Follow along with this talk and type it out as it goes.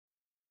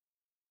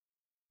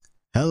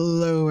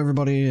Hello,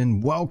 everybody,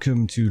 and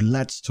welcome to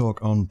Let's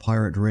Talk on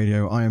Pirate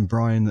Radio. I am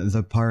Brian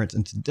the Pirate,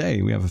 and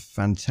today we have a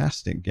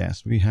fantastic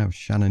guest. We have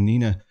Shanna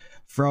Nina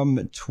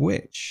from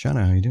Twitch.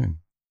 Shanna, how are you doing?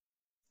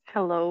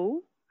 Hello.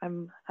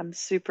 I'm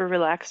super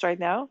relaxed right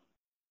now.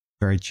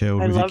 Very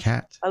chilled with your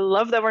cat. I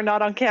love that we're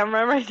not on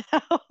camera right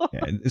now.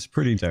 Yeah, it's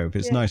pretty dope.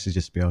 It's nice to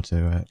just be able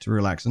to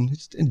relax and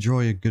just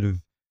enjoy a good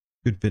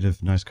bit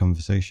of nice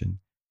conversation.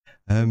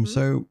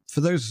 So for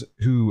those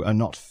who are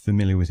not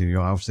familiar with you,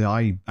 obviously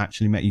I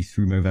actually met you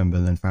through Movember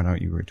and then found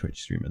out you were a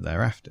Twitch streamer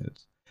thereafter.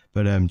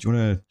 But do you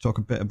want to talk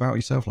a bit about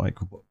yourself, like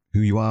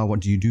who you are, what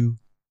do you do?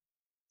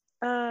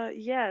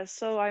 Yeah,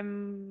 so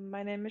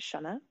my name is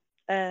Shanna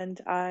and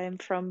I'm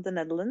from the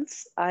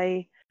Netherlands.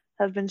 I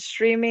have been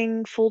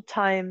streaming full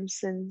time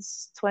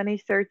since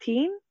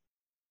 2013.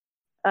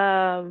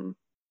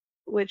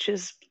 Which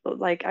is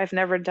like I've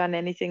never done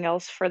anything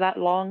else for that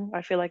long.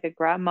 I feel like a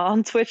grandma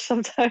on Twitch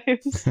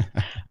sometimes.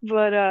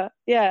 But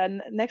yeah,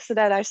 next to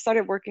that, I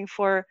started working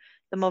for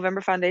the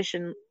Movember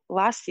Foundation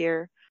last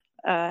year,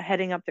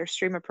 heading up their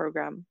streamer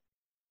program,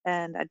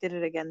 and I did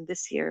it again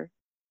this year.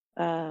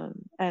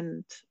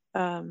 And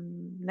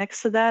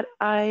next to that,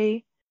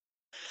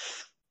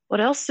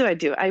 what else do I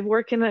do? I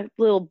work in a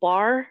little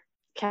bar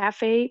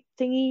cafe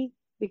thingy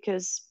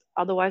because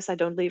otherwise I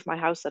don't leave my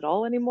house at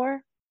all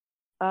anymore.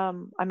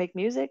 I make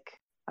music,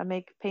 I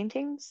make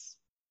paintings.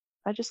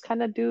 I just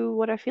kind of do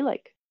what I feel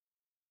like.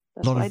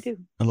 That's what I do.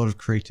 A lot of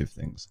creative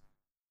things.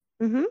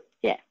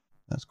 Yeah.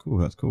 That's cool.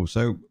 That's cool.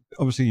 So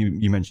obviously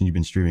you mentioned you've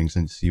been streaming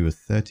since you were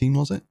 13,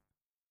 was it?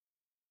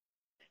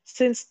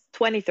 Since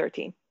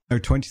 2013. Oh,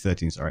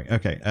 2013, sorry.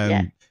 Okay.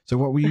 Yeah. So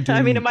what were you doing?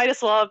 I mean, it might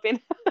as well have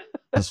been.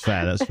 That's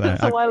fair. That's fair.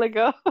 That's a while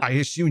ago. I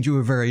assumed you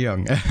were very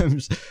young.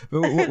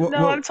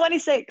 No, I'm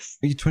 26.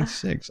 Are you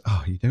 26?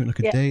 Oh, you don't look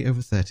a day over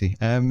 30.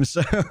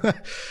 So,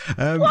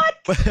 what?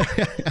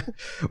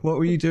 What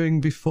were you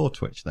doing before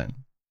Twitch then?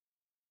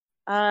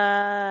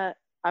 I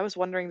was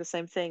wondering the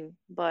same thing,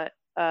 but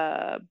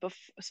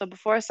so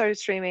before I started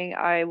streaming,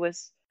 I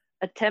was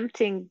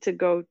attempting to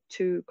go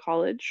to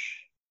college.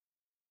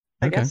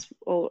 I guess,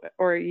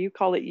 or you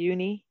call it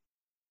uni.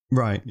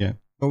 Right. Yeah.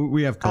 Well,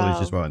 we have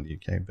college as well in the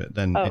UK, but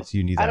then it's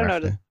uni thereafter. I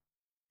don't know.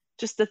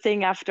 Just the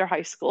thing after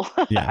high school.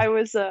 Yeah. I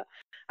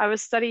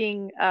was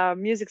studying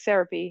music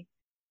therapy,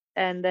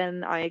 and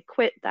then I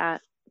quit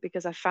that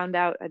because I found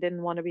out I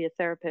didn't want to be a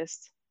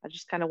therapist. I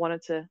just kind of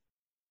wanted to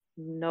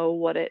know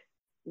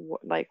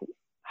like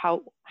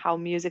how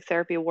music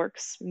therapy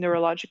works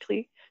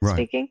neurologically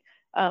speaking.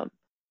 And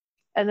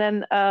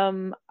then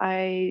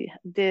I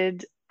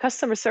did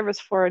customer service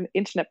for an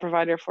internet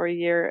provider for a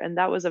year, and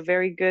that was a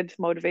very good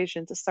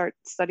motivation to start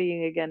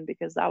studying again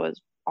because that was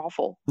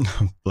awful.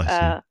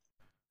 Bless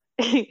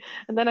you.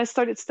 And then I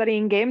started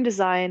studying game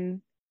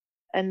design,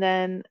 and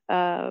then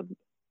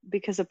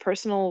because of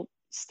personal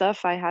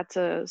stuff, I had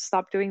to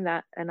stop doing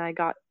that, and I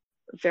got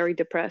very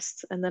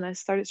depressed, and then I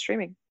started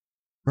streaming.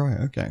 Right.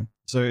 Okay.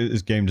 So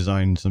is game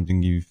design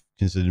something you've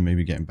considered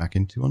maybe getting back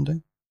into one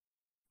day?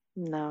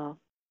 No.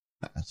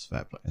 That's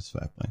fair play. That's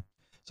fair play.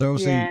 So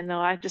obviously, yeah,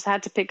 no, I just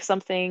had to pick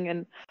something,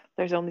 and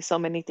there's only so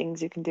many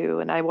things you can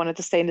do, and I wanted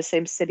to stay in the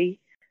same city.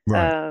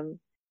 Right.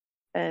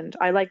 And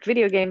I like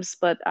video games,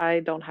 but I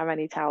don't have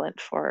any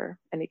talent for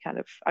any kind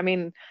of. I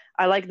mean,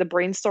 I like the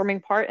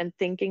brainstorming part and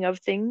thinking of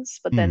things,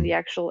 but then the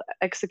actual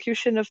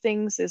execution of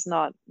things is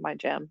not my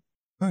jam.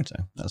 Right,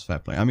 that's fair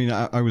play. I mean,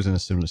 I was in a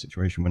similar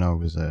situation when I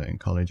was in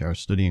college. I was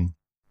studying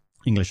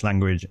English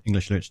language,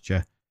 English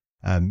literature,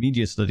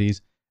 media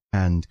studies,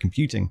 and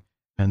computing.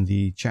 And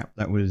the chap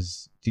that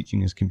was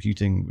teaching us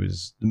computing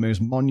was the most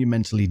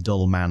monumentally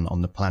dull man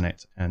on the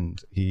planet. And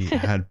he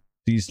had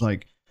these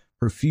like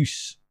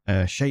profuse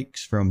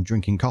shakes from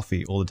drinking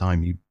coffee all the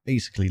time. He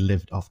basically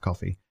lived off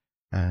coffee.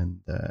 And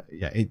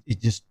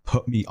it just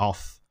put me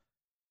off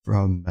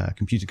from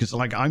computer because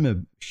like I'm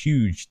a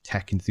huge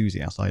tech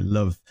enthusiast. I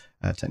love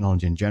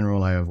technology in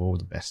general. I have all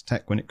the best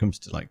tech when it comes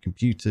to like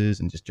computers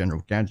and just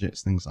general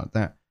gadgets, things like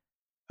that.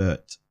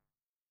 But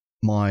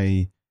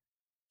my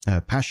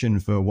passion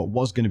for what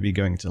was going to be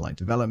going to like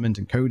development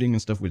and coding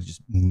and stuff was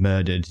just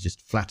murdered,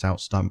 just flat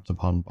out stamped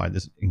upon by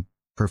this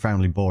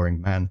profoundly boring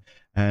man.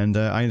 And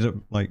I ended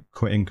up like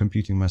quitting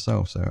computing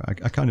myself. So I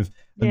kind of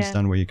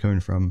understand where you're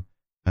coming from.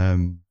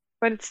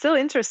 But it still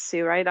interests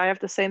you, right? I have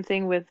the same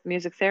thing with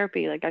music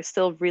therapy. Like I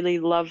still really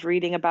love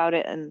reading about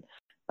it and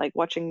like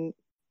watching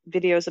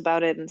videos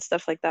about it and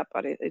stuff like that.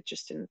 But it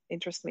just didn't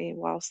interest me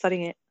while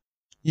studying it.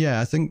 Yeah,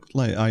 I think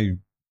like I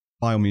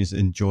by all means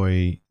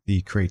enjoy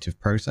the creative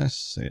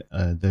process.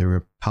 There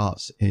are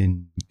parts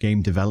in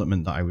game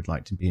development that I would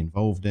like to be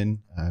involved in.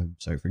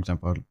 So, for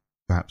example, I'd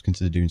perhaps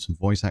consider doing some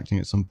voice acting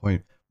at some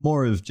point.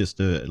 More of just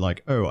a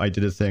like, oh, I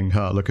did a thing,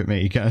 look at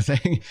me kind of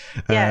thing.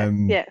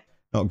 Yeah.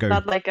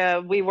 Not like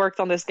we worked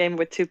on this game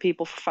with 2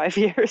 people for 5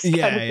 years.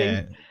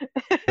 Yeah.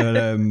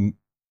 But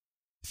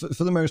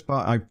for the most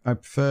part, I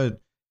prefer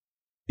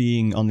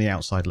being on the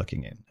outside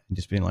looking in and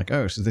just being like,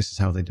 oh, so this is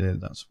how they did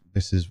it.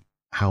 This is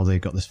how they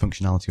got this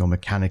functionality or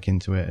mechanic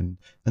into it and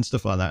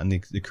stuff like that, and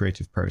the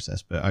creative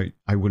process. But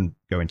I wouldn't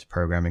go into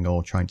programming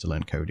or trying to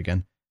learn code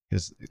again,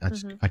 because I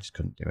just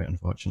couldn't do it,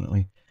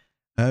 unfortunately.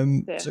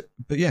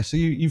 Yeah. So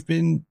you've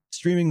been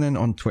streaming then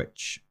on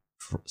Twitch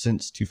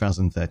since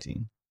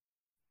 2013.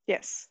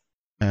 Yes.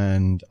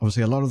 And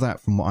obviously a lot of that,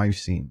 from what I've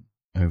seen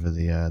over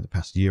the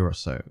past year or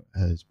so,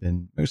 has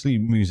been mostly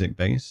music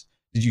based.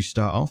 Did you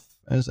start off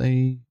as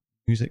a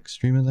music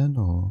streamer then,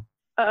 or?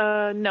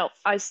 No,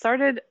 I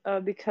started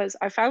because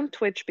I found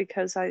Twitch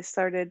because I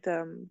started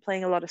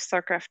playing a lot of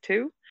StarCraft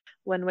 2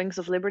 when Wings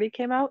of Liberty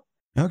came out.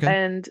 Okay.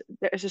 And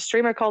there's a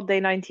streamer called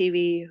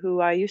Day9TV who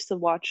I used to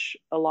watch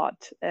a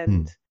lot,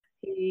 and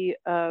he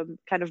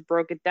kind of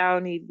broke it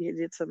down. He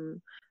did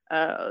some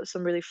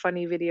really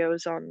funny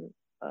videos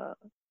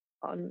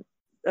on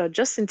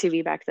Justin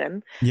TV back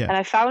then. Yeah. And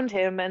I found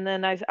him, and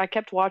then I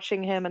kept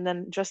watching him, and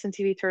then Justin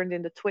TV turned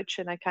into Twitch,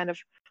 and I kind of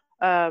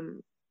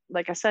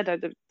like I said, I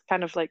did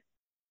kind of like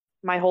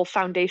my whole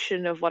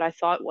foundation of what I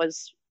thought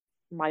was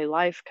my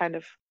life kind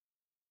of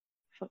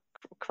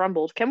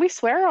crumbled. Can we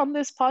swear on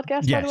this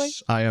podcast, by the way?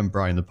 Yes, I am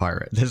Brian the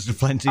Pirate. There's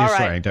plenty of All right,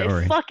 swearing, don't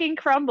worry. It fucking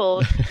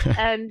crumbled.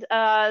 And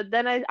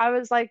then I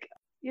was like,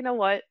 you know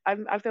what?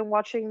 I've been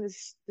watching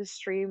this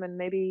stream, and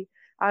maybe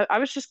I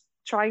was just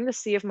trying to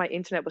see if my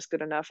internet was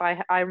good enough.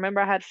 I remember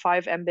I had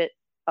 5 Mbit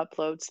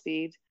upload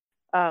speed,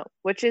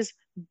 which is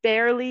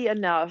barely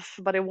enough,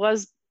 but it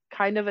was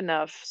kind of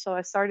enough. So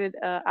I started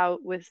out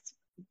with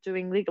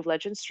doing League of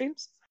Legends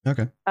streams.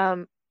 Okay.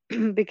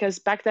 Because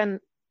back then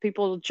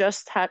people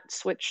just had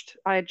switched.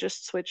 I had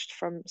just switched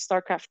from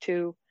StarCraft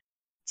 2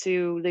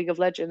 to League of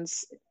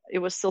Legends. It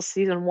was still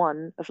season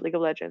 1 of League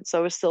of Legends,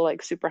 so it was still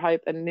like super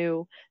hype and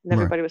new, and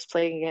everybody was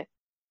playing it.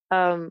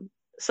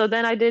 So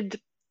then I did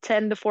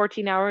 10 to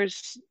 14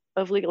 hours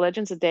of League of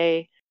Legends a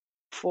day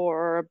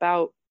for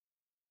about,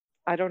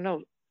 I don't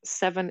know,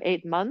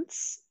 7-8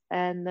 months,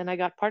 and then I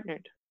got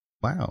partnered.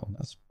 Wow,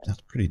 that's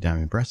pretty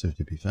damn impressive,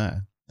 to be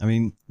fair. I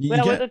mean,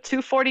 with a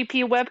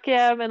 240p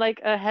webcam and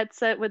like a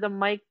headset with a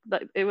mic.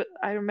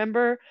 I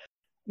remember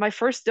my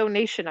first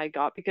donation I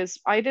got, because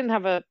I didn't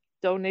have a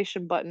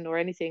donation button or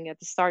anything at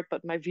the start,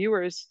 but my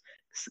viewers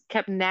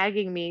kept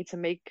nagging me to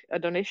make a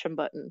donation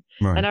button.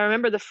 Right. And I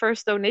remember the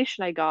first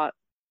donation I got,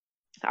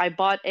 I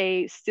bought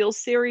a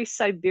SteelSeries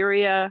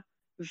Siberia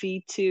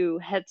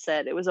V2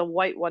 headset. It was a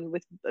white one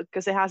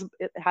because it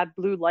had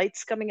blue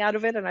lights coming out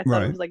of it, and I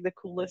thought it was like the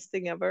coolest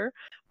thing ever.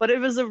 But it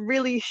was a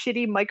really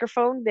shitty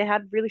microphone. They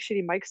had really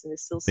shitty mics in the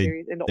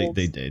SteelSeries.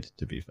 They did,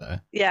 to be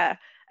fair. Yeah,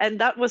 and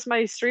that was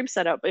my stream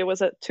setup. It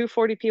was a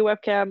 240p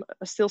webcam,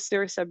 a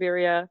SteelSeries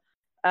Siberia,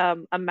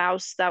 a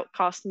mouse that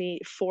cost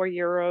me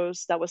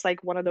 €4. That was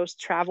like one of those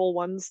travel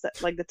ones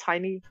that like the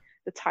tiny,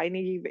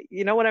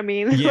 you know what I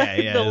mean? Yeah,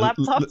 like yeah. The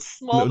laptop,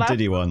 small little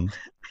diddy one.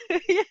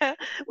 Yeah,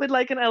 with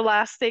like an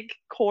elastic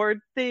cord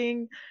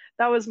thing.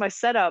 That was my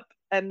setup.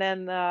 And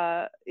then,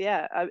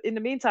 in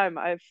the meantime,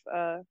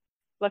 I've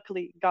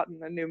luckily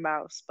gotten a new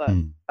mouse. But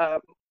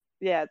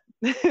yeah,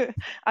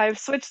 I've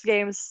switched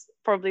games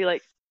probably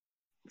like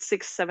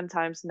 6-7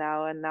 times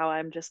now, and now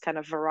I'm just kind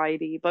of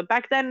variety. But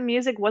back then,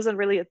 music wasn't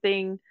really a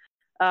thing.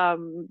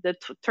 The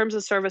terms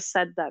of service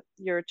said that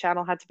your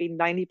channel had to be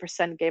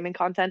 90% gaming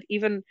content.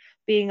 Even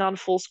being on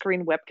full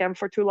screen webcam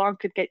for too long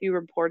could get you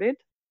reported.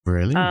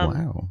 Really?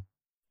 Wow.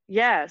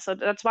 Yeah, so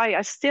that's why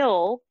I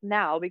still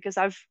now, because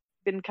I've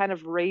been kind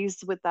of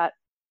raised with that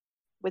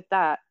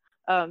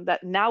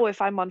now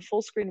if I'm on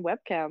full screen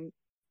webcam,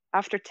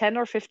 after 10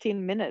 or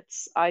 15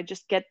 minutes, I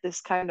just get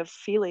this kind of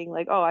feeling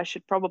like, oh, I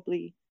should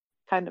probably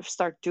kind of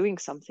start doing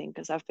something,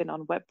 because I've been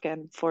on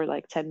webcam for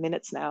like 10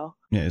 minutes now.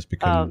 Yeah, it's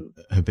become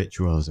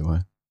habitual, as it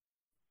were.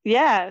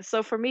 Yeah,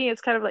 so for me,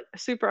 it's kind of like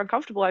super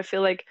uncomfortable. I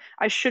feel like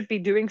I should be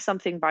doing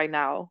something by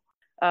now.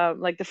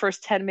 Like the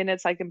first 10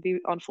 minutes I can be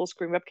on full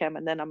screen webcam,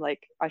 and then I'm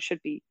like, I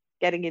should be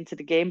getting into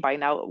the game by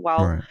now.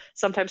 While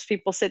sometimes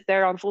people sit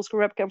there on full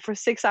screen webcam for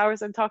 6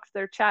 hours and talk to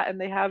their chat, and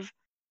they have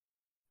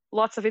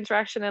lots of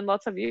interaction and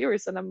lots of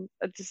viewers, and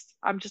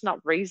I'm just not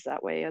raised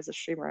that way as a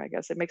streamer. I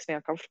guess it makes me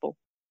uncomfortable.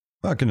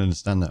 Well, I can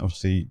understand that.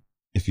 Obviously,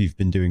 if you've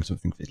been doing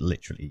something for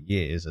literally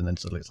years, and then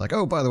suddenly it's like,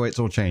 oh, by the way, it's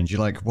all changed.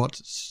 You're like, what?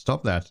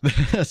 Stop that!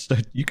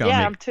 You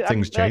can't make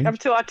things change. I'm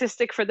too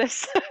autistic for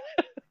this.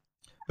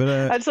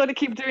 But I just want to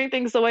keep doing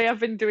things the way I've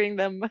been doing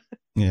them.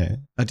 Yeah,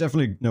 I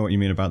definitely know what you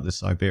mean about this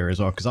Siberia as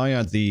well, because I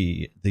had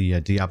the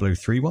Diablo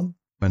 3 one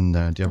when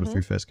Diablo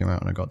 3 first came out,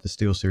 and I got the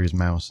SteelSeries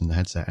mouse and the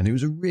headset, and it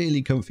was a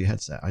really comfy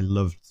headset. I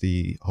loved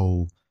the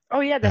whole...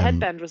 Oh yeah, the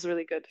headband was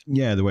really good.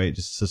 Yeah, the way it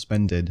just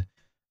suspended.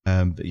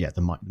 But yeah,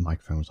 the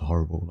microphone was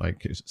horrible. Like,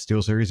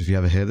 SteelSeries, if you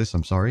ever hear this,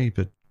 I'm sorry,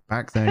 but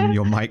back then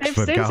your mics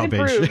were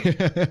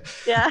garbage.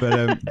 Yeah.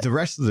 But the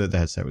rest of the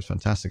headset was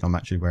fantastic. I'm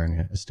actually wearing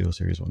a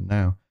SteelSeries one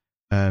now.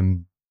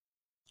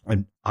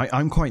 And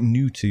I'm quite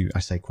new to, I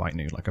say quite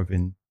new, like I've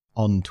been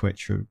on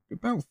Twitch for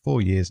about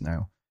 4 years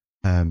now.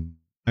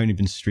 Only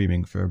been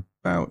streaming for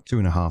about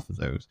 2.5 of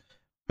those,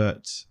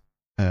 but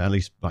at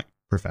least like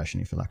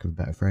professionally, for lack of a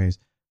better phrase.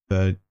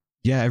 But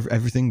yeah,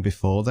 everything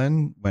before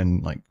then, when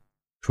like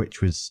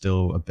Twitch was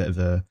still a bit of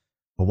a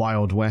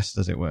wild west,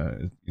 as it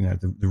were. You know,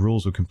 the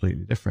rules were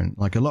completely different.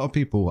 Like a lot of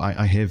people,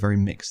 I hear very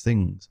mixed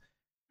things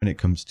when it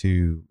comes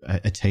to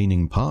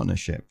attaining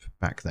partnership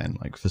back then.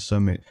 Like for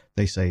some,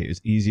 they say it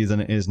was easier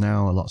than it is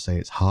now. A lot say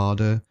it's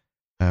harder.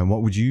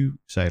 What would you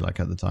say, like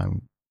at the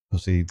time?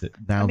 Obviously,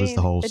 now there's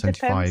the whole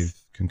 75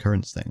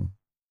 concurrence thing.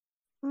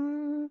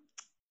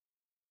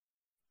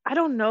 I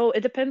don't know.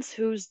 It depends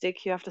whose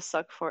dick you have to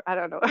suck for. I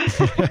don't know.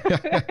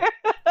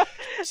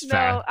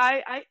 No,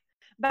 I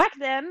back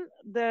then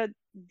the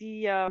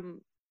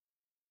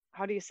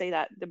how do you say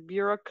that? The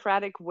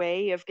bureaucratic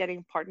way of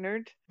getting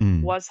partnered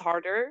was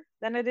harder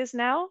than it is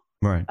now.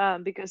 Right.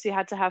 Because you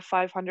had to have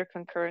 500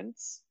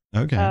 concurrents.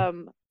 Okay.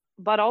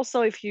 But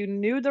also if you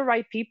knew the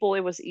right people,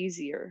 it was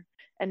easier.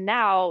 And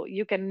now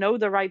you can know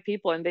the right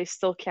people and they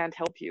still can't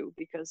help you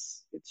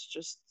because it's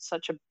just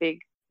such a big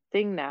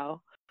thing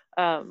now.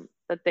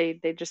 That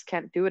they just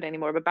can't do it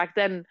anymore. But back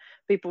then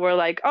people were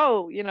like,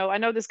 oh, you know, I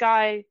know this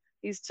guy,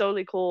 he's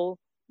totally cool,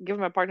 give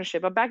him a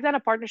partnership. But back then a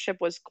partnership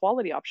was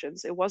quality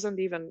options. It wasn't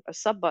even a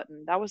sub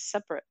button. That was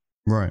separate.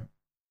 Right.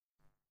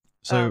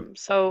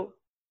 So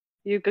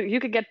you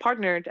could get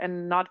partnered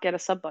and not get a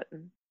sub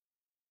button.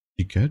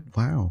 You could?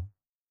 Wow.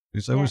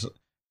 It's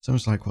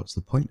almost like, what's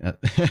the point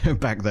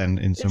back then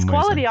in some ways? It's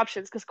quality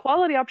options, because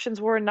quality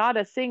options were not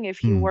a thing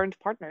if you weren't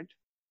partnered.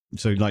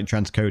 So like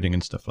transcoding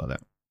and stuff like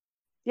that.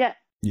 Yeah.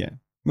 Yeah.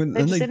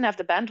 They just didn't have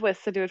the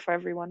bandwidth to do it for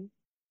everyone.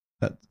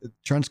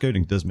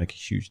 Transcoding does make a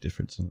huge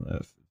difference, and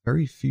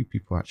very few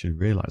people actually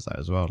realize that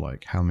as well.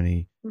 Like how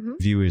many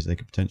viewers they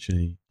could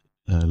potentially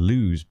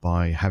lose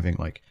by having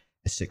like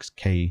a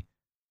 6K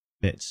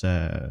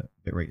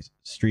bitrate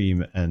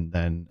stream, and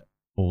then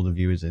all the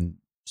viewers in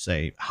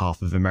say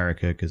half of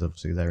America, because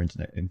obviously their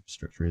internet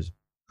infrastructure is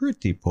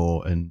pretty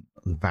poor, and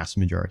the vast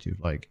majority of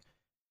like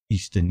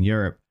Eastern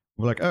Europe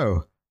were like,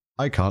 oh,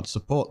 I can't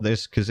support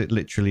this because it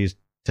literally is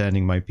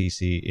turning my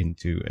PC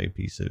into a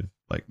piece of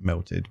like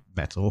melted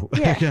metal.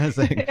 Yeah, kind of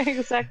thing.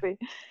 Exactly.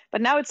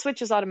 But now it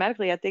switches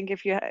automatically. I think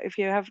if you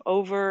have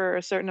over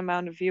a certain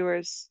amount of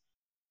viewers,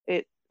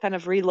 it kind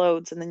of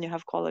reloads, and then you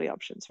have quality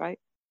options, right?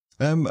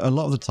 A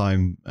lot of the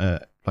time,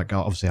 like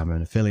obviously I'm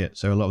an affiliate,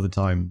 so a lot of the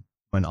time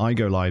when I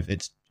go live,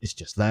 it's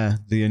just there.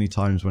 The only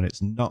times when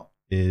it's not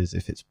is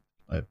if it's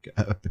at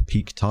a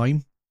peak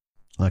time.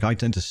 Like I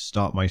tend to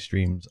start my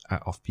streams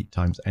at off-peak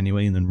times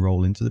anyway, and then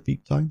roll into the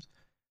peak times.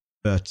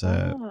 But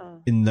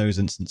in those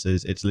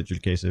instances, it's literally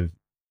a case of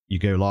you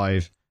go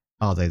live.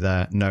 Are they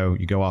there? No.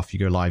 You go off. You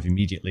go live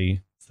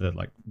immediately for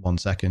like 1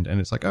 second, and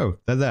it's like, oh,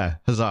 they're there.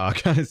 Huzzah!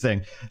 Kind of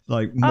thing.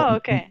 Like,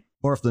 okay.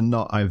 More often than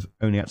not, I've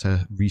only had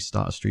to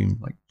restart a stream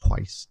like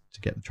twice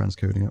to get the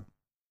transcoding up.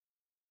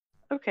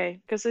 Okay,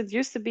 because it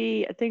used to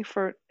be, I think,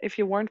 for if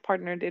you weren't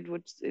partnered,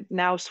 it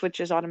now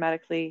switches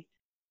automatically.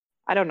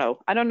 I don't know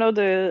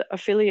the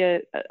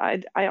affiliate.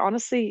 I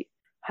honestly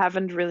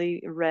haven't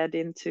really read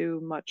into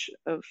much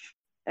of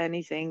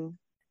anything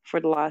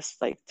for the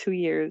last like 2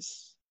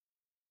 years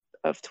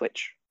of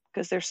Twitch,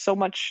 because there's so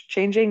much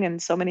changing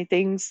and so many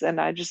things,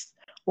 and I just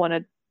want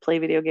to play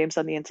video games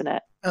on the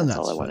internet. And that's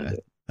all I want to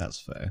do.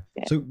 That's fair.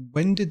 Yeah. So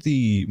when did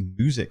the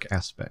music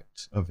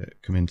aspect of it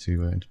come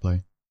into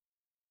play?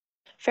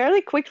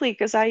 Fairly quickly,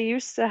 because I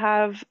used to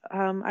have,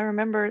 I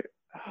remember,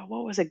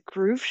 what was it,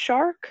 Groove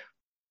Shark,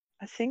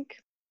 I think.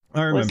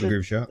 I remember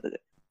Groove Shark.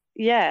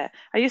 Yeah,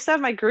 I used to have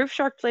my Groove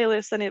Shark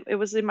playlist, and it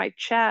was in my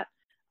chat.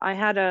 I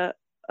had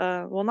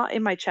well, not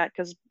in my chat,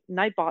 because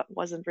Nightbot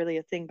wasn't really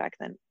a thing back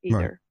then either.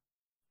 Right.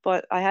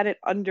 But I had it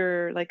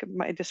under like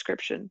my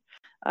description.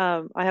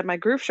 I had my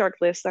Groove Shark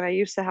list, and I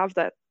used to have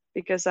that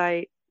because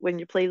when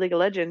you play League of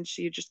Legends,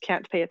 you just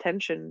can't pay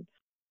attention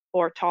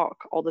or talk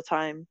all the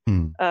time.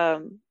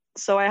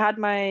 So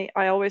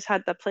I always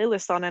had that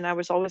playlist on, and I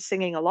was always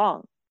singing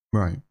along.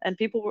 Right. And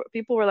people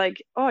were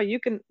like, oh, you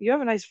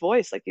have a nice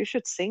voice, like you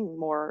should sing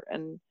more.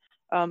 And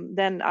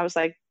then I was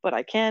like, but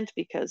I can't,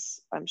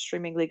 because I'm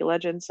streaming League of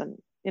Legends, and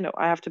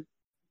I have to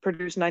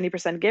produce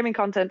 90% gaming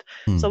content.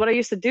 So what I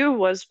used to do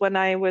was, when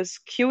I was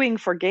queuing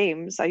for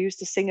games, I used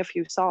to sing a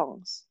few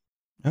songs.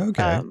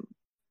 Okay.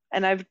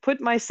 And I've put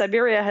my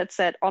Siberia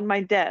headset on my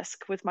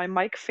desk with my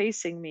mic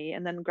facing me,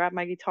 and then grab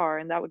my guitar,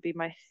 and that would be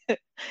my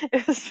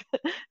it's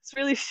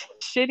really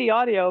shitty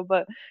audio,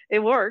 but it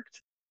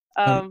worked.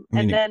 And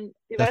then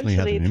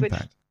eventually Twitch,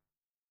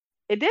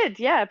 it did,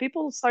 yeah.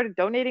 People started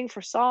donating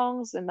for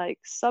songs and like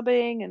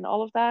subbing and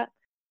all of that.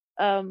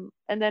 And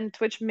then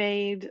Twitch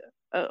made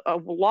a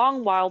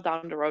long while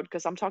down the road,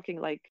 because I'm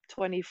talking like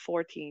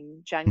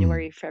 2014,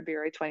 January,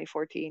 February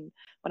 2014,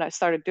 when I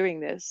started doing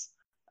this.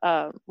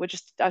 Which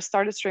I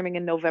started streaming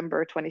in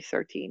November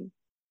 2013.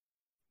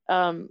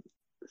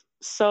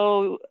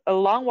 So a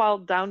long while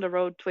down the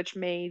road, Twitch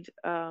made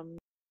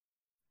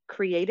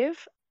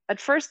creative.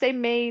 At first, they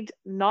made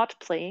not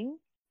playing,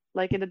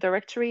 like in the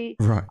directory.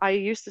 Right. I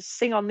used to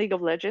sing on League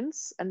of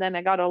Legends, and then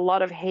I got a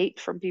lot of hate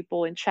from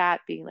people in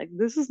chat being like,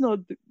 "This is not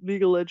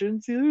League of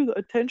Legends. You're the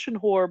attention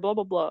whore." Blah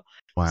blah blah.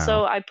 Wow.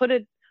 So I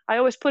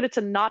always put it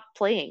to not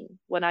playing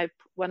when I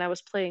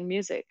was playing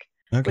music,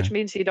 which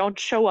means you don't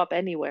show up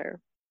anywhere.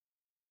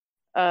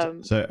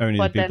 So only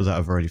the But people then, that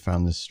have already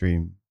found this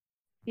stream.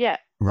 yeah,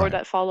 or Right.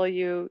 that follow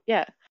you,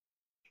 yeah.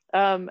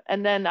 And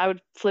then I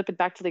would flip it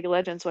back to League of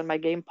Legends when my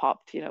game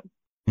popped, you know.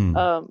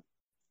 Hmm.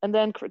 And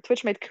then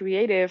Twitch made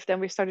creative. Then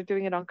we started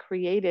doing it on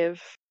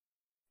creative.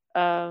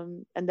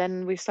 And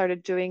then we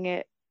started doing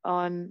it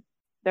on.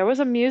 There was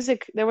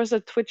a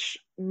Twitch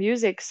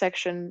music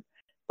section,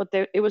 but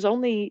it was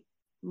only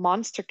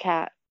Monster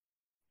Cat.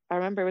 I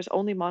remember it was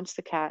only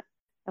Monster Cat,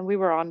 and we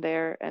were on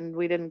there, and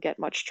we didn't get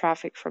much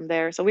traffic from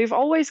there. So we've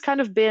always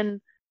kind of been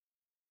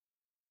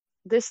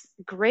this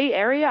gray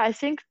area, I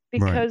think,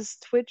 Right. because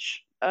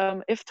Twitch,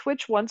 if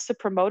Twitch wants to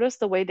promote us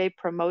the way they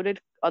promoted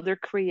other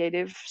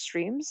creative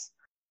streams,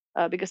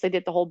 because they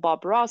did the whole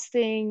Bob Ross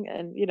thing,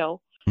 and you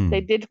know, Hmm.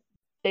 they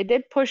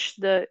did push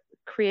the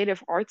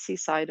creative artsy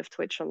side of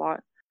Twitch a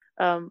lot.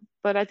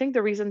 But I think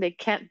the reason they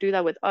can't do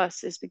that with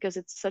us is because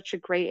it's such a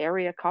gray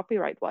area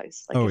copyright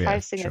wise. Like Oh if yeah, I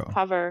for sing a sure.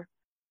 cover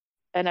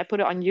and I put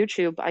it on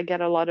YouTube, I get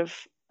a lot of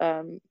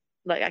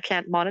like I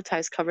can't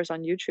monetize covers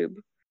on YouTube,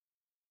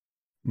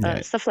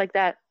 Yeah. stuff like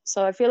that.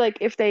 So I feel like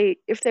if they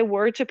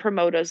were to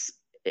promote us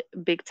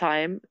big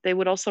time, they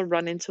would also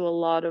run into a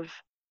lot of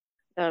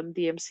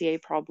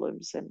DMCA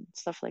problems and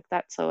stuff like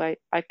that. So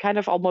I kind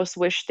of almost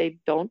wish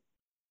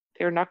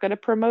they're not going to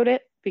promote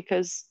it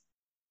because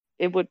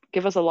it would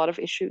give us a lot of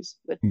issues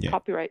with Yeah.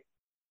 copyright.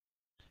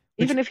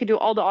 Which Even if you do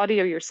all the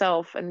audio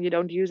yourself and you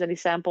don't use any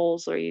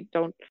samples or you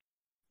don't,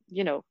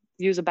 you know,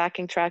 use a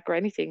backing track or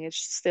anything, it's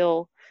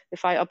still,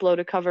 if I upload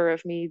a cover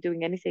of me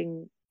doing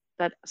anything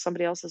that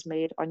somebody else has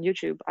made on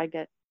YouTube, I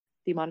get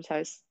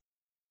demonetized.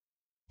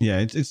 yeah,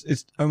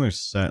 it's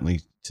almost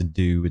certainly to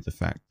do with the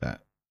fact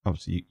that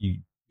obviously you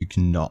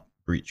cannot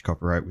breach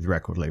copyright with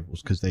record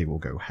labels because they will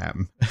go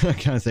ham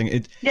kind of thing.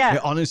 It Yeah,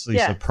 honestly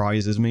yeah,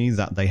 surprises me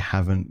that they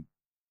haven't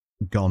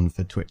gone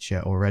for Twitch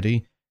yet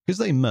already, because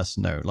they must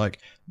know. Like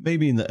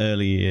maybe in the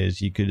early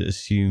years you could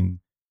assume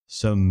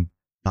some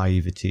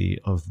naivety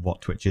of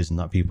what Twitch is and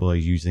that people are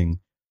using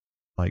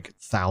like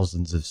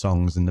thousands of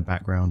songs in the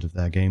background of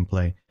their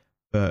gameplay,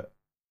 but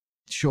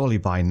surely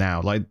by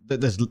now, like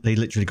they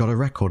literally got a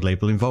record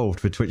label involved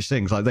for Twitch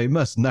Sings. Like they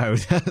must know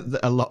that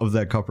a lot of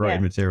their copyrighted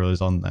yeah. material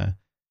is on there.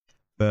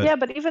 But Yeah,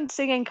 but even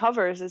singing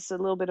covers is a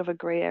little bit of a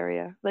gray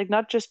area. Like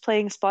not just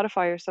playing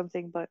Spotify or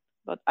something, but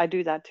I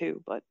do that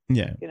too. But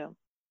yeah, you know,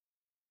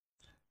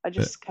 I but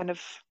just kind of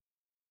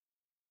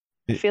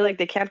I it, feel like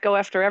they can't go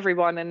after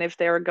everyone, and if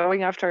they're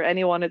going after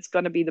anyone, it's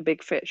gonna be the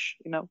big fish,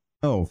 you know?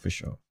 oh, for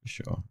sure, for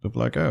sure. They'll be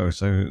like, oh,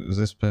 so is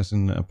this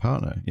person a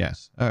partner?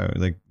 Yes. Oh,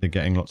 they're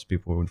getting lots of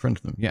people in front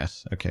of them.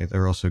 Yes. Okay,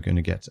 they're also going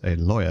to get a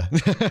lawyer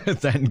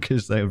then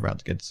because they're about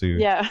to get sued.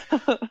 Yeah.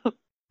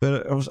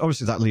 But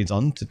obviously that leads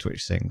on to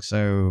Twitch Sings.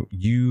 So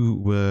you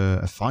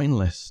were a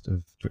finalist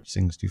of Twitch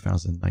Sings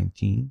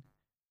 2019.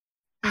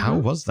 How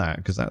was that?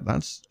 Because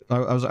that's I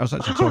was actually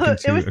talking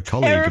It was to a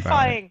colleague about it.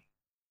 terrifying.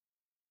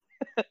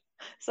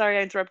 Sorry,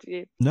 I interrupted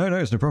you. No,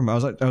 it's no problem.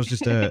 I was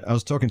just I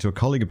was talking to a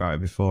colleague about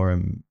it before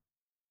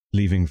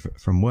leaving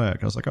from work.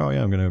 I was like, oh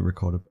yeah, I'm going to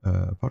record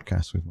a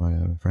podcast with my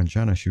friend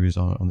Shanna. She was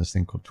on this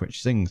thing called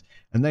Twitch Sings,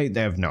 and they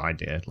have no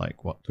idea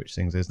like what Twitch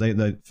Sings is.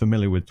 They're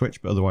familiar with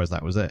Twitch, but otherwise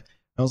that was it.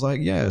 I was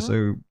like, yeah,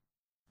 so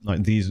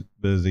like these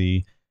were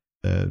the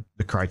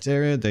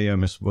criteria. They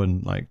almost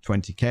won like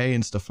 20K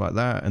and stuff like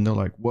that, and they're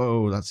like,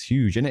 whoa, that's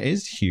huge, and it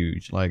is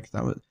huge. Like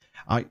that was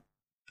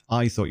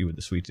I thought you were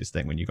the sweetest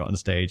thing when you got on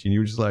stage and you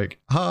were just like,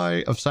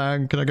 hi, I've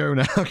sang, can I go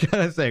now?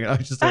 kind of thing. I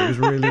just thought it was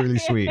really, really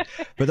sweet.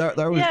 But that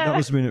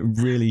must have been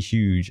really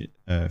huge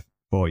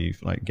for you,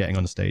 like getting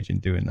on stage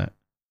and doing that.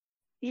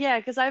 Yeah,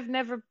 because I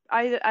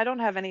don't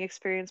have any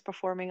experience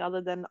performing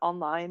other than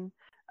online,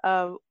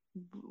 uh,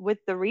 with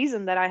the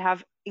reason that I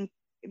have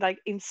like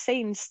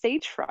insane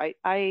stage fright.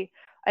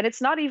 And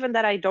it's not even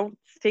that I don't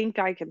think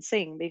I can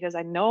sing because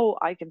I know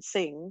I can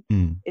sing.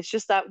 It's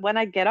just that when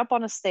I get up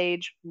on a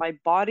stage, my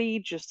body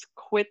just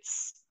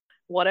quits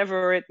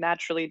whatever it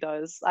naturally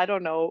does. I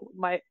don't know.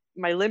 My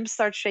limbs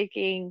start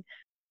shaking.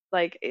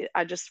 Like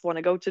I just want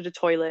to go to the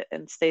toilet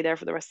and stay there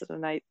for the rest of the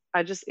night.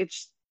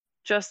 It's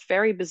just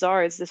very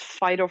bizarre. It's this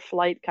fight or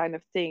flight kind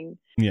of thing.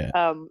 Yeah.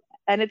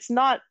 And it's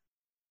not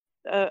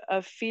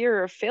a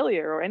fear of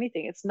failure or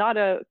anything. It's not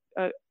a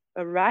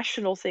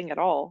rational thing at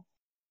all.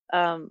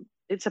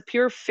 It's a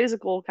pure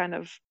physical kind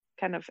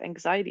of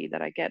anxiety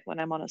that I get when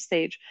I'm on a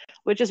stage,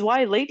 which is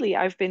why lately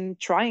I've been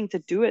trying to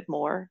do it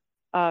more,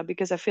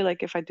 because I feel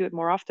like if I do it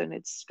more often,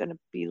 it's going to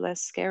be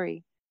less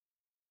scary.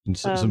 And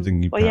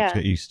something you perhaps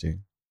get used to.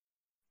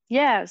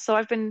 Yeah, so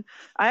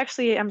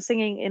I'm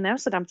singing in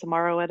Amsterdam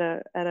tomorrow at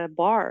a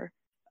bar,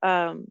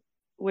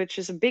 which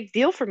is a big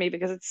deal for me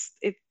because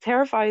it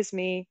terrifies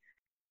me,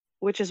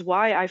 which is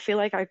why I feel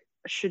like I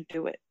should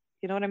do it.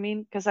 You know what I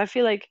mean? Because I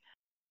feel like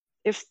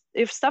if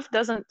stuff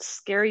doesn't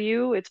scare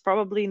you, it's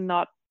probably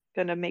not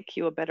gonna make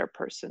you a better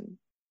person.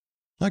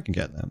 I can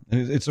get that.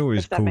 It's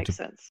always if that cool makes to.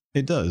 Sense.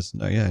 It does.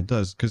 No, yeah, it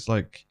does. Because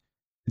like,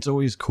 it's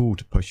always cool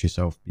to push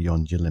yourself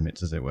beyond your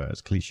limits, as it were.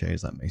 As cliche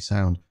as that may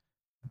sound,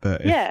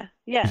 but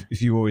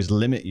if you always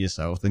limit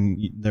yourself, then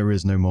there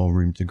is no more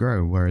room to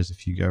grow. Whereas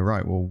if you go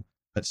right, well,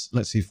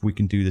 let's see if we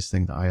can do this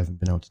thing that I haven't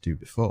been able to do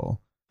before,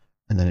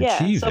 and then Yeah.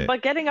 achieve So, it.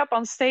 but getting up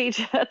on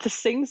stage at the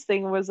Sings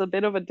thing was a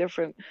bit of a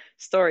different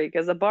story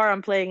because the bar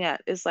I'm playing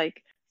at is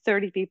like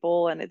 30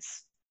 people and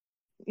it's,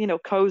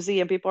 cozy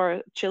and people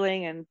are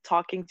chilling and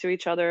talking to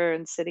each other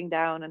and sitting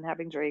down and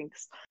having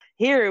drinks.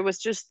 Here it was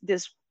just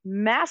this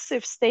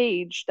massive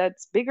stage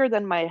that's bigger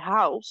than my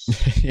house,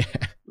 Yeah,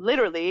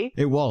 literally.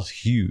 it was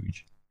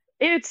huge.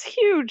 It's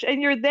huge and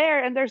you're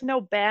there and there's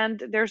no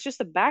band, there's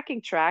just a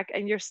backing track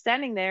and you're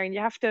standing there and you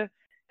have to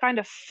kind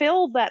of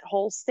fill that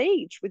whole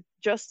stage with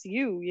just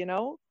you.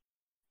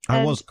 I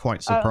And was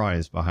quite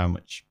surprised by how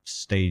much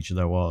stage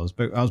there was,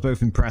 but I was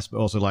both impressed, but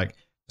also like,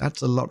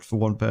 that's a lot for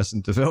one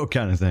person to fill,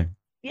 kind of thing.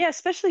 yeah,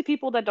 especially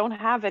people that don't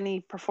have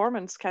any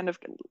performance kind of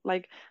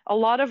like a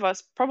lot of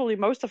us, probably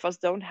most of us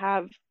don't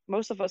have,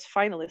 most of us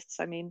finalists,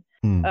 I mean,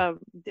 Hmm.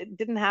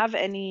 didn't have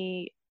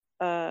any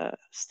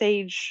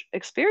stage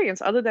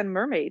experience other than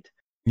Mermaid.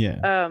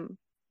 Yeah.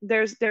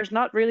 There's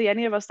not really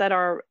any of us that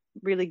are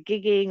really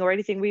gigging or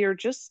anything. We are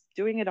just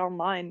doing it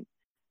online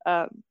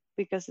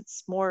because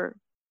it's more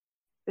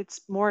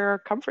our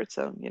comfort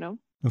zone.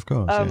 Of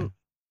course, yeah.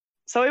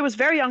 So it was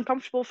very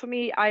uncomfortable for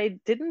me. I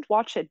didn't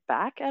watch it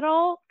back at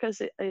all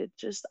because it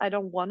just I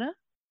don't wanna.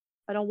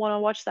 I don't want to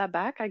watch that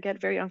back. I get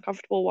very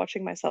uncomfortable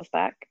watching myself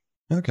back.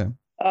 Okay.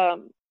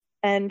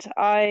 And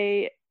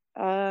I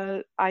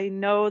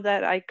know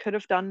that I could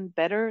have done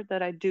better,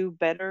 that I do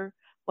better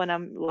when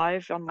I'm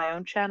live on my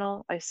own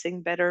channel. I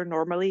sing better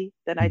normally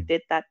than I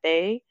did that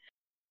day,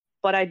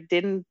 but I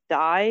didn't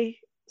die.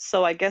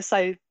 So I guess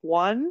I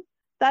won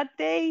that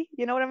day.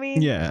 You know what I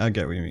mean? Yeah, I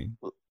get what you mean.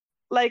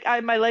 Like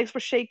my legs were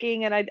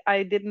shaking and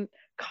I didn't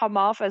come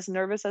off as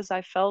nervous as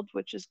I felt,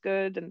 which is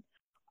good. And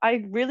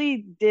I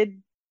really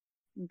did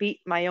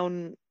beat my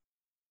own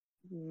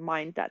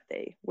mind that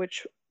day,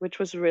 which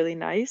was really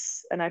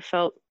nice. And I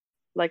felt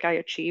like I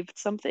achieved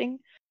something,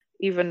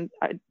 even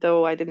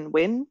though I didn't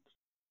win.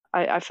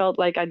 I felt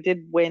like I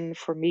did win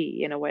for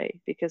me in a way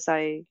because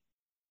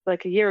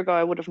like a year ago,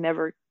 I would have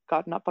never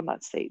gotten up on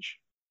that stage.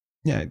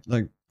 Yeah,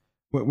 like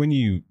when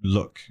you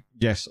look,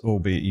 yes,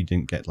 albeit you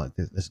didn't get like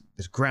this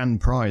grand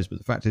prize, but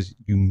the fact is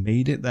you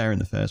made it there in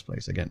the first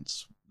place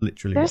against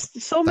literally There's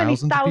so many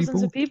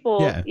thousands of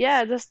people.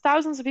 Yeah, there's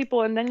thousands of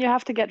people, and then you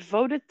have to get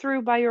voted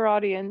through by your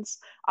audience.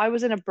 I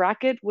was in a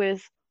bracket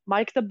with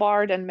Mike the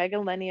Bard and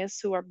Megan Lennius,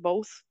 who are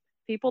both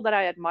people that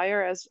I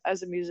admire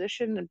as a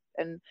musician,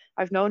 and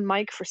I've known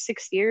Mike for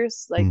 6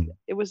 years. Like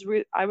it was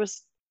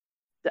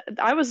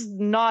I was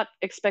not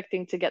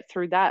expecting to get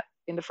through that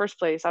in the first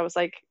place. I was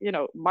like,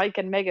 Mike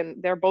and Megan,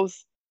 they're both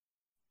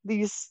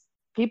these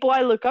people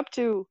I look up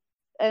to,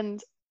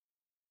 and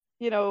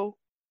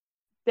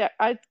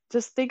I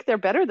just think they're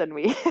better than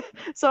me.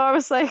 So I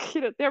was like,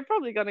 they're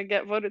probably gonna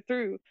get voted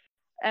through,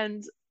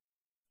 and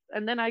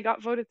then I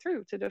got voted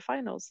through to the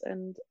finals,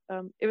 and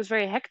it was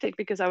very hectic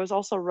because I was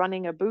also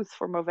running a booth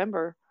for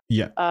Movember.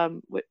 Yeah.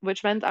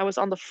 Which meant I was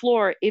on the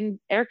floor in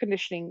air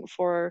conditioning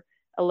for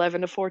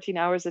 11 to 14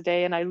 hours a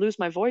day, and I lose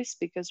my voice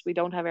because we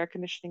don't have air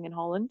conditioning in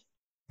Holland.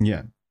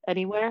 Yeah.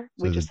 Anywhere.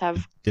 So we just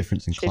have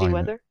difference in shitty climate.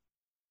 weather.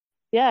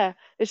 Yeah,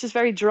 it's just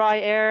very dry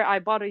air. I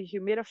bought a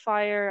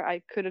humidifier.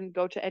 I couldn't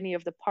go to any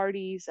of the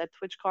parties at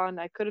TwitchCon.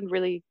 I couldn't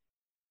really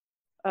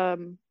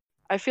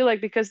I feel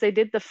like because they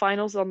did the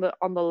finals on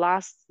the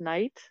last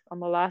night, on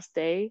the last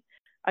day,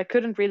 I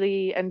couldn't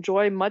really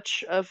enjoy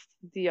much of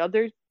the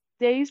other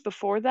days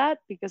before that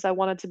because I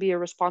wanted to be a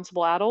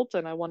responsible adult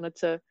and I wanted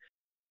to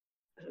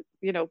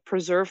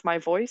preserve my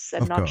voice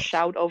and not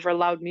shout over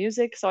loud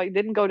music. So I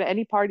didn't go to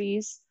any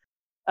parties.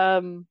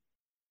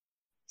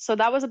 So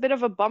that was a bit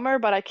of a bummer,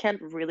 but I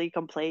can't really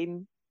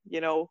complain,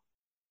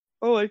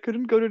 oh, I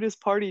couldn't go to this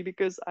party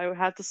because I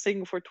had to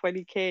sing for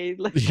 20K.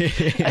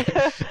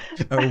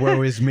 Like, oh,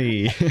 woe is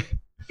me.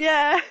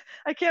 Yeah,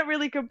 I can't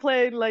really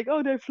complain like,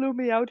 oh, they flew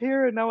me out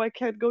here and now I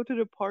can't go to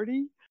the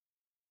party.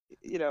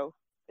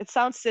 It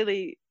sounds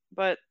silly,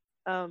 but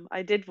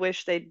I did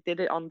wish they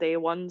did it on day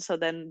one, so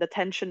then the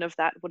tension of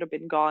that would have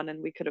been gone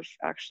and we could have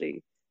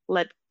actually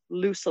let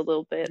loose a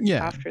little bit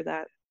after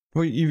that.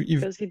 Well,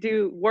 because you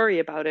do worry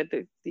about it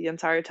the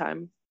entire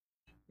time.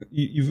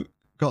 You've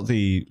got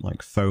the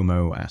like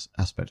FOMO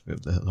aspect of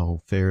it, the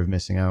whole fear of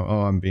missing out.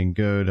 Oh, I'm being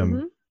good.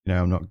 I'm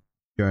I'm not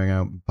going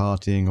out and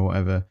partying or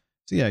whatever.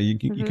 So yeah, you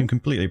can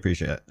completely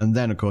appreciate it. And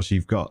then of course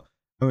you've got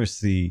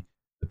almost the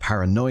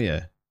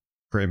paranoia,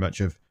 pretty much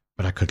of,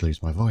 but I could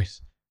lose my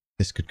voice.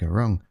 This could go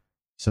wrong.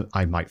 So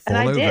I might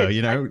fall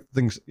over.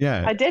 Things.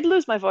 Yeah. I did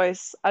lose my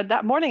voice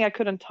that morning. I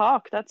couldn't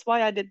talk. That's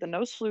why I did the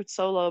nose flute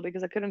solo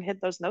because I couldn't hit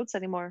those notes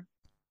anymore.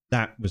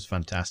 That was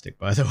fantastic,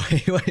 by the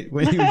way.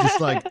 When you were just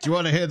like, "Do you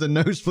want to hear the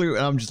nose flute?"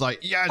 and I'm just like,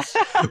 "Yes,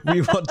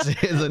 we want to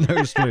hear the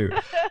nose flute."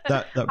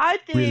 That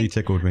really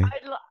tickled me.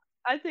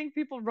 I think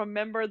people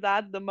remember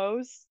that the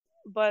most,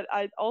 but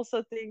I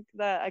also think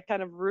that I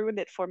kind of ruined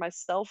it for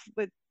myself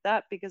with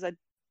that because I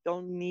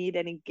don't need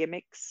any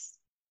gimmicks,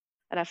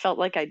 and I felt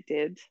like I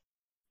did,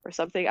 or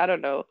something. I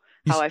don't know.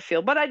 You how s- I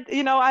feel. But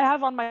I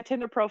have on my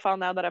Tinder profile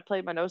now that I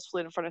played my nose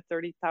flute in front of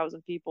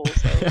 30,000 people.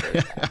 So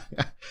there's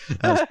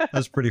that.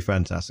 that's pretty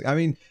fantastic. I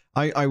mean,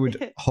 I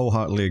would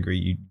wholeheartedly agree.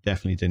 You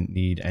definitely didn't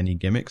need any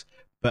gimmicks,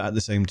 but at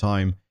the same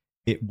time,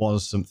 it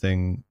was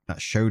something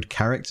that showed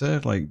character,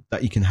 like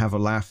that you can have a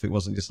laugh. It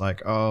wasn't just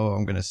like, oh,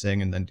 I'm going to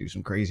sing and then do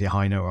some crazy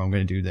high note, or I'm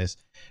going to do this.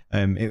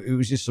 It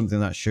was just something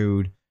that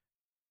showed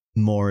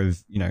more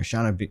of,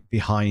 Shanna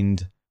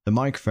behind the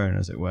microphone,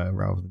 as it were,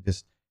 rather than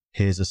just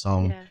here's a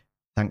song. Yeah.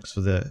 Thanks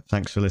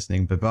for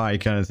listening. Bye bye,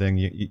 kind of thing.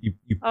 Oh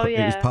It was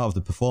yeah. part of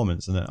the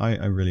performance, and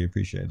I really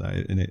appreciate that.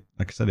 And it,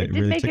 like I said, It it did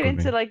really make it tickled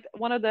me. into like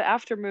one of the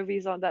after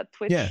movies on that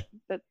Yeah, Twitch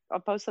that I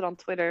posted on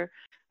Twitter.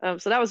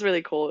 So that was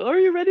really cool. Are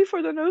you ready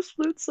for the nose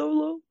flute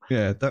solo?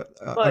 yeah.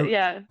 But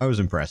yeah, I was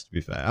impressed. To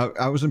be fair,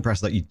 I was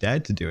impressed that you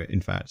dared to do it.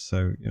 In fact,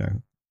 so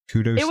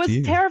kudos it to was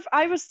you.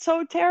 I was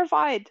so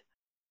terrified.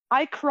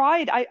 I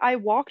cried. I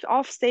walked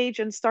off stage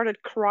and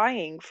started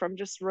crying from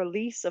just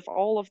release of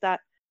all of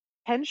that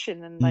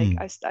tension. And like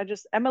Mm, I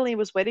just Emily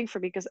was waiting for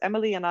me because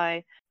Emily and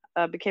I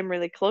became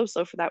really close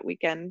over that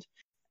weekend,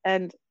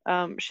 and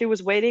she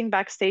was waiting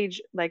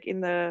backstage, like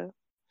in the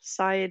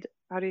side.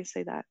 How do you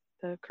say that?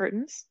 The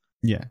curtains.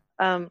 yeah.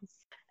 Um,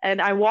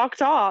 and I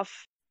walked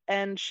off,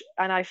 and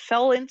I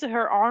fell into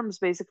her arms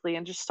basically,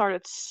 and just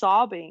started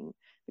sobbing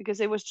because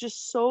it was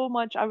just so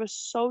much. I was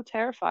so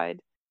terrified,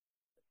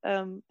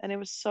 and it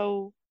was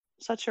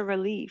such a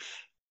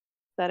relief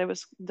that it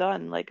was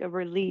done, like a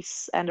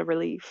release and a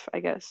relief, I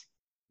guess.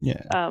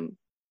 Yeah. Um,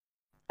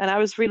 and I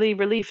was really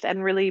relieved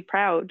and really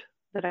proud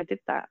that I did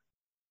that.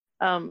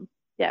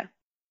 Yeah,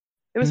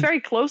 it was Mm. very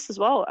close as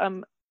well.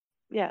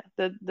 Yeah,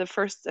 the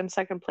first and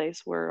second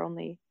place were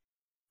only.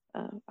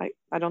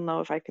 I don't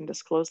know if I can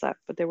disclose that,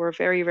 but they were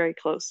very very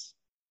close.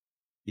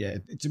 Yeah,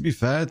 to be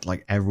fair,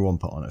 like everyone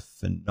put on a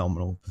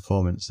phenomenal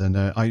performance, and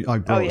I Oh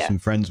brought yeah, some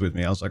friends with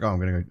me. I was like, oh, I'm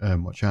gonna go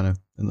watch Hannah,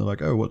 and they're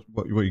like, oh, what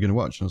are you gonna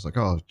watch? And I was like,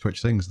 oh,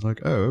 Twitch sings. They're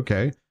like, oh,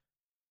 okay,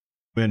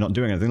 we're not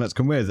doing anything. Let's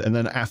come with. And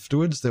then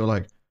afterwards, they were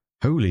like,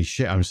 holy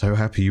shit, I'm so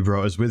happy you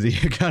brought us with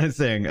you, kind of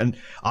thing. And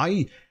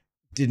I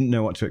didn't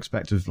know what to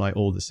expect of like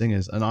all the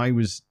singers, and I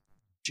was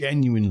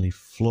genuinely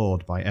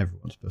floored by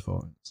everyone's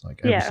performance. Like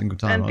every yeah. single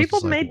time, And I was people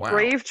just like, made wow.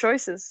 brave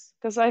choices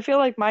because I feel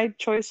like my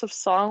choice of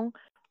song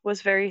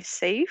was very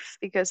safe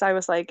because I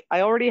was like,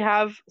 I already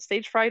have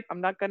stage fright. I'm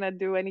not gonna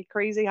do any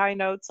crazy high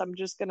notes. I'm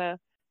just gonna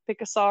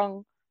pick a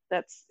song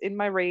that's in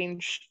my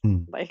range.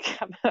 Hmm. Like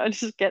I'm gonna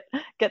just get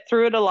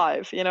through it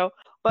alive.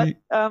 But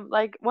I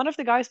like one of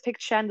the guys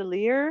picked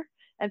Chandelier,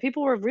 and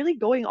people were really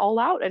going all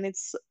out, and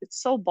it's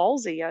so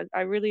ballsy.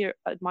 I really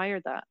admire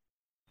that.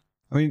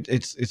 mean,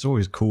 it's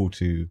always cool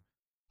to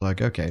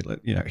like, okay,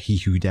 like, he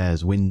who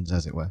dares wins,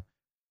 as it were.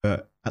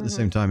 But at the Hmm.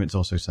 same time, it's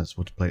also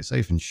sensible to play it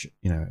safe and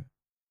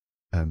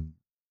um,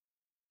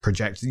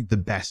 project the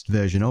best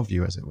version of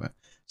you, as it were.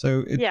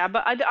 So it, Yeah,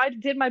 but I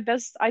did my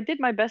best. I did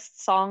my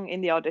best song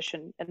in the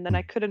audition, and then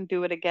I hmm, couldn't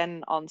do it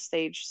again on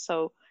stage.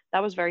 So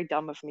that was very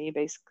dumb of me,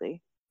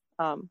 basically.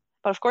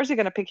 But of course, you're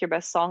gonna pick your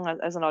best song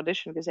as an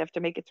audition because you have to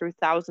make it through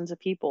thousands of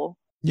people.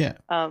 yeah,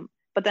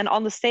 But then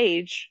on the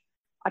stage,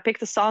 I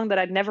picked a song that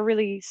I'd never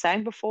really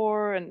sang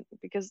before, and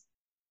because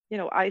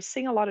I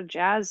sing a lot of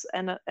jazz,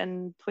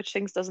 and Twitch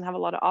Sings doesn't have a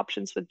lot of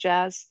options with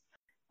jazz.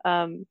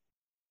 Um,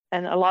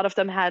 and a lot of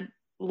them had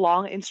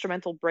long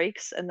instrumental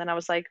breaks, and then I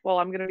was like, well,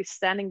 I'm going to be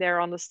standing there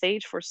on the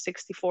stage for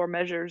 64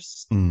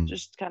 measures, mm,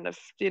 just kind of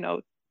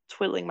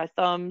twiddling my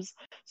thumbs.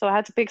 So I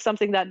had to pick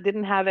something that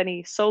didn't have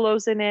any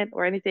solos in it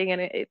or anything,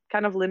 and it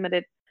kind of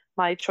limited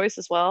my choice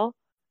as well.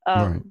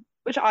 right,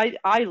 Which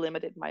I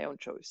limited my own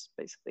choice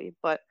basically,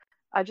 but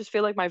I just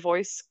feel like my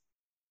voice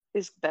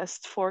is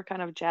best for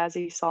kind of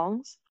jazzy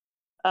songs.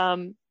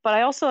 But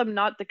I also am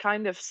not the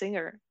kind of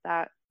singer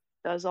that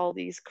does all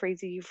these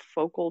crazy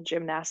vocal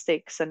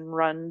gymnastics and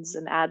runs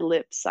and ad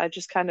libs.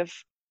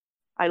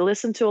 I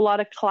listen to a lot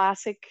of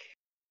classic,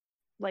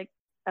 like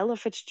Ella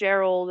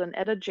Fitzgerald and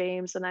Etta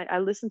James, and I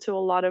listen to a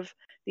lot of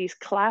these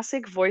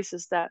classic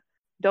voices that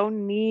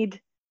don't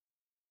need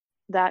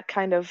that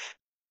kind of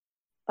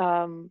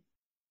um,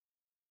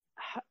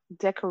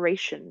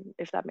 decoration,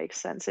 if that makes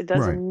sense.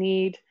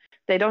 right.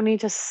 They don't need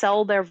to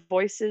sell their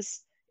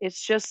voices.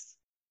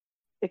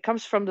 It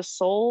comes from the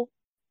soul,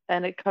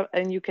 and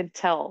you can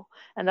tell,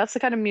 and that's the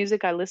kind of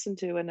music I listen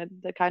to, and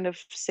the kind of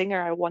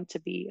singer I want to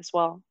be as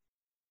well.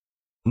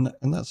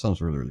 And that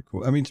sounds really, really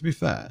cool. I mean, to be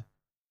fair,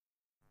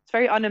 It's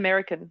very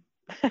un-American.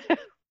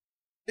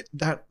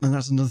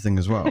 that's another thing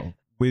as well.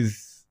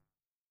 With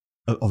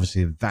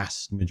obviously a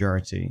vast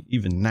majority,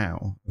 even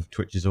now, of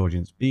Twitch's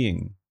audience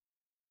being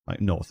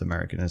like North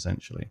American,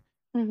 essentially,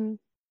 Hmm.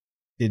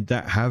 did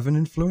that have an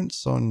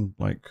influence on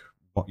like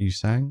what you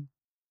sang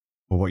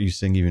or what you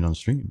sing even on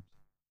stream?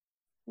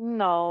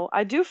 No,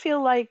 I do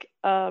feel like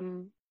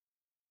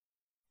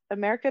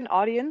American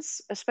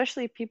audience,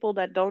 especially people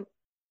that don't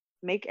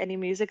make any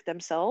music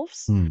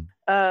themselves, Hmm.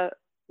 uh,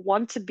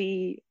 want to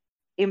be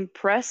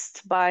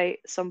impressed by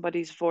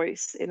somebody's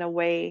voice in a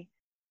way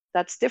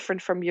that's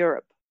different from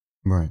Europe.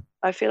 Right.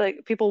 I feel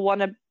like people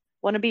want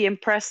to be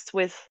impressed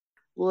with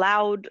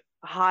loud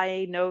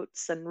high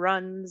notes and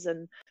runs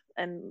and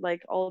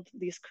like all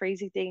these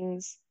crazy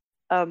things.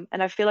 And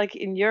I feel like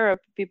in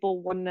Europe,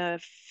 people want to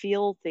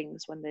feel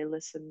things when they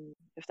listen,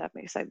 if that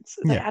makes sense.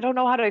 Like, Yeah. I don't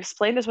know how to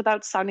explain this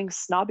without sounding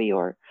snobby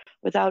or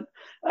without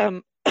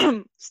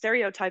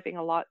stereotyping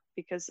a lot,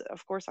 because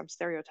of course I'm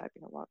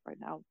stereotyping a lot right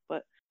now.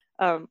 But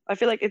I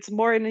feel like it's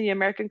more in the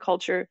American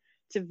culture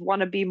to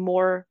want to be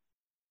more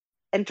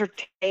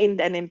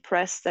entertained and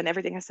impressed, and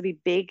everything has to be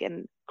big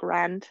and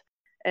grand.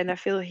 And I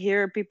feel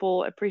here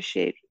people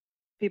appreciate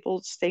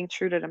people staying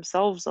true to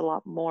themselves a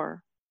lot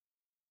more.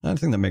 I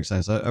think that makes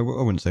sense. I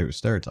wouldn't say it was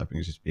stereotyping,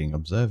 it's just being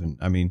observant.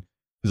 I mean,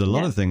 there's a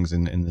lot Yeah. of things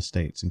in the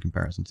States in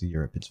comparison to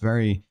Europe. It's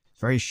very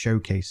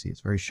showcasey,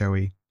 it's very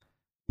showy.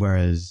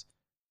 Whereas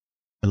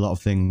a lot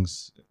of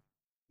things,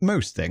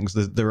 most things,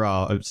 there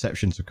are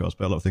exceptions, of course,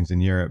 but a lot of things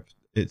in Europe,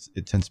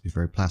 it tends to be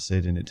very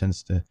placid, and it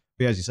tends to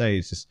be, as you say,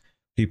 it's just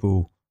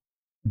people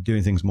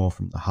doing things more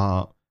from the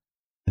heart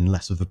and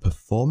less of a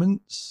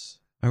performance,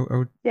 I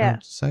would Yeah.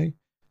 say.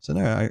 So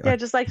no, Yeah, I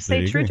just like stay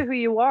completely true agree. to who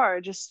you are.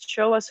 Just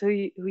show us who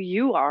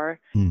you are.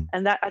 Hmm.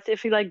 And that I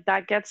feel like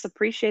that gets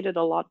appreciated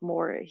a lot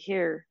more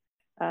here.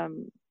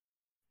 Um,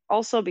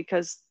 Also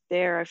because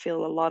there I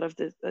feel a lot of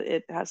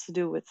it has to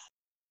do with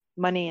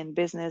money and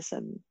business,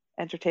 and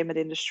entertainment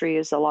industry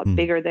is a lot Hmm.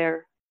 bigger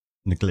there.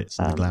 The glitz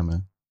and the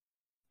glamour.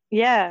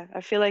 Yeah,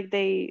 I feel like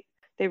they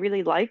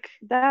really like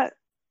that,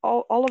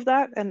 all of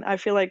that. And I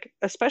feel like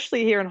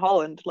especially here in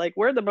Holland, like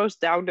we're the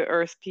most down to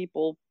earth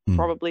people Hmm.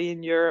 probably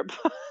in Europe.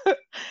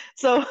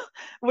 So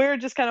we're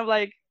just kind of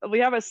like, we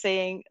have a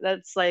saying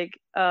that's like,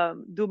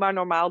 doe maar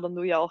normaal, dan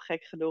doe je al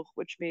gek genoeg,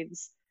 which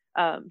means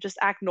just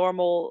act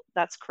normal,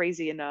 that's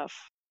crazy enough.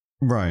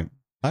 Right.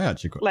 I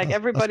actually Like that's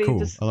everybody cool.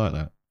 just, I like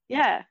that.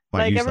 yeah, Might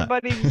like use that.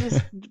 everybody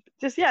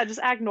just yeah, just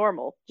act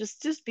normal.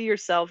 Just be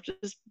yourself.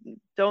 Just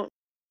don't,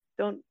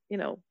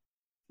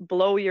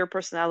 blow your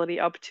personality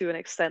up to an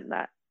extent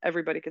that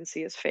everybody can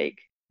see as fake.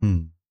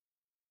 Hmm.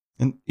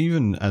 And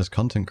even as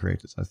content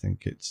creators, I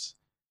think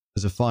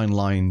there's a fine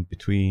line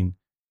between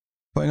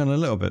putting on a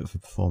little bit of a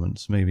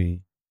performance,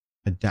 maybe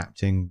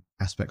adapting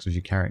aspects of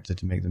your character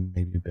to make them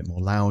maybe a bit more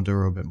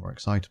louder or a bit more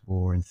excitable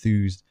or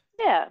enthused.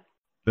 Yeah,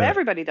 but But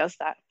everybody does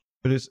that.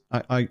 it's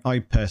I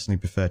personally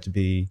prefer to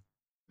be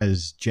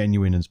as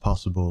genuine as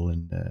possible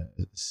and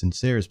as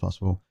sincere as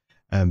possible.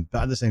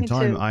 But at the same Me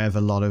time, too. I have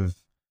a lot of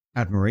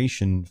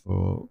admiration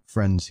for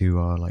friends who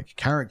are like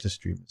character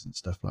streamers and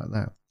stuff like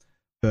that.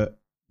 But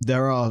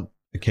there are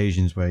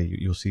occasions where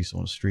you'll see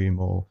someone stream,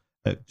 or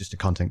just a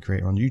content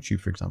creator on YouTube,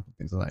 for example,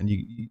 things like that, and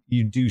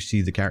you do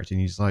see the character,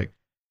 and you're just like,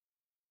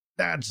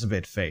 that's a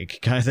bit fake,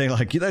 kind of thing.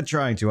 Like they're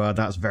trying to,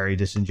 that's very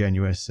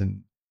disingenuous,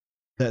 and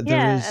there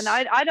Yeah, and is.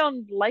 I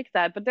don't like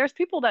that, but there's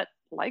people that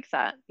like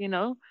that,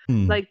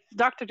 Hmm. Like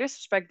Dr.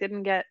 Disrespect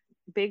didn't get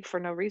big for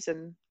no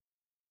reason.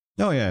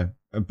 Oh yeah,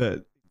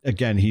 but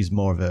again, he's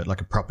more of a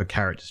proper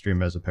character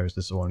streamer as opposed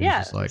to someone who's Yeah,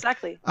 just like,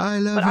 exactly. I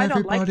love But I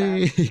don't like that.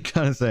 everybody,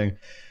 kind of thing.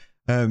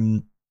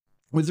 Um,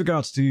 with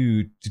regards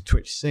to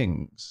Twitch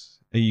Sings,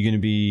 are you going to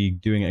be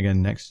doing it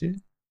again next year,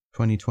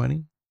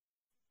 2020?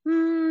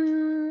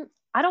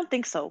 I don't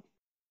think so.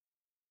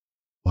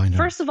 Why not?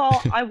 First of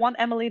all, I want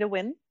Emily to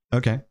win.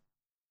 Okay.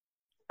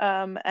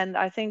 And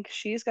I think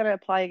she's gonna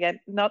apply again.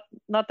 Not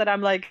that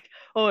I'm like,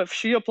 oh, if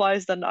she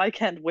applies, then I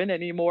can't win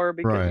anymore,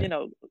 because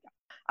Right.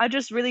 I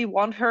just really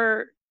want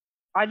her.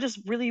 I just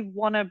really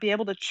want to be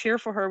able to cheer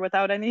for her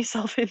without any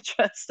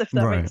self-interest, if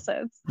that Right. makes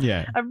sense.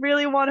 Yeah. I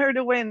really want her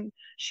to win.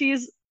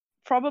 She's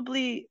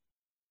probably.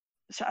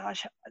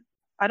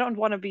 I don't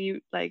want to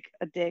be like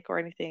a dick or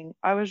anything.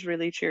 I was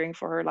really cheering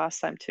for her last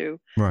time too.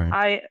 Right.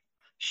 I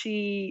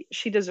she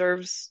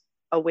deserves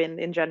a win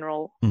in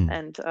general, Mm.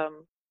 and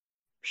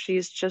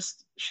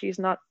she's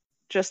not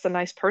just a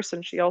nice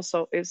person, she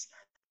also is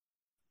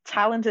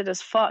talented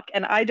as fuck.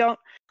 And I don't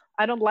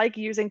like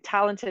using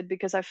talented,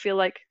 because I feel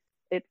like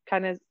it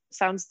kind of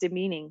sounds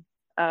demeaning,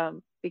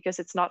 because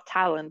it's not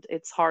talent,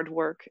 it's hard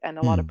work and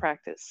a lot of Mm.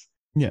 practice.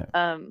 Yeah.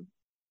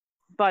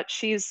 But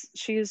she's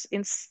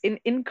an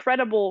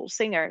incredible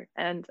singer,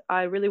 and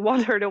I really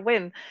want her to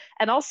win.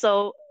 And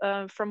also,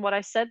 from what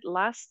I said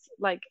last,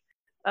 like,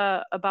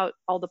 about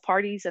all the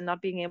parties and not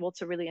being able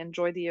to really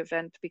enjoy the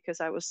event because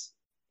I was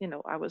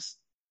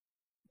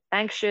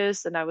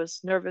anxious and I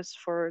was nervous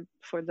for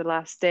the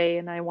last day,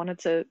 and I wanted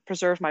to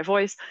preserve my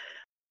voice.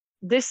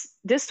 This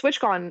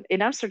TwitchCon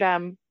in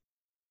Amsterdam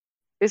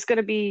is going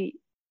to be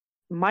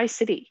my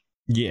city.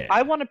 Yeah.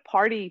 I want to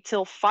party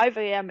till 5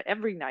 a.m.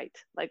 every night.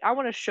 Like, I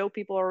want to show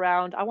people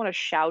around. I want to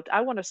shout.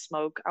 I want to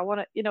smoke. I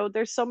want to,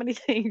 there's so many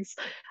things.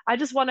 I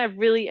just want to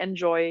really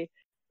enjoy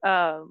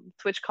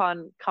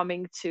TwitchCon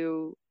coming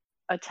to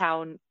a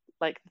town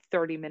like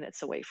 30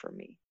 minutes away from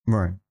me.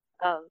 Right.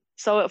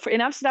 So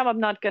in Amsterdam, I'm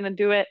not going to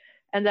do it.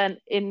 And then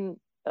in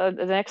the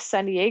next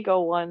San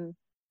Diego one,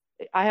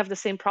 I have the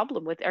same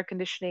problem with air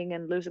conditioning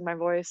and losing my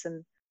voice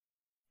and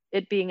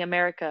it being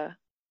America.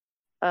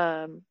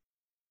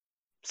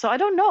 So I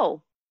don't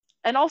know.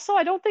 And also,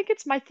 I don't think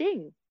it's my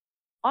thing.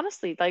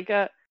 Honestly, like,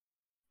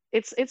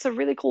 it's a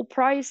really cool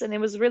price, and it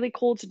was really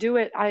cool to do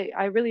it.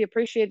 I really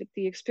appreciated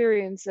the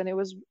experience, and it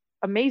was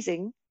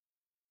amazing,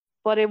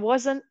 but it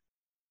wasn't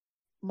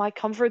my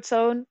comfort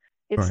zone.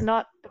 It's Right.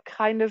 not the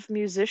kind of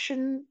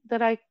musician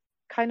that I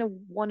kind of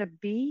want to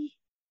be.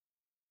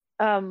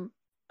 Um,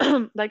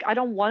 like I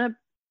don't want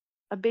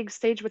a big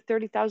stage with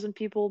 30,000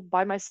 people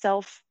by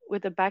myself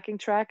with a backing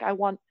track. I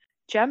want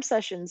jam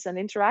sessions and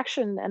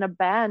interaction and a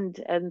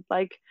band and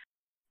like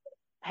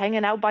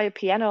hanging out by a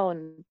piano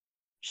and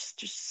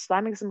just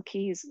slamming some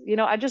keys.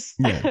 I just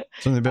Yeah.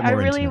 Something a bit I more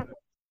really intimate.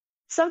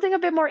 something a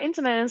bit more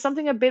intimate and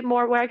something a bit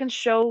more where I can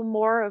show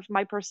more of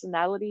my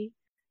personality,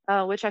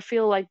 which I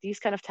feel like these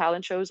kind of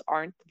talent shows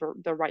aren't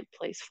the right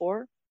place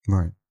for.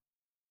 Right.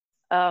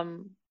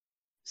 Um,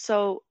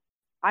 so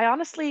I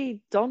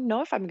honestly don't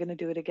know if I'm gonna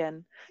do it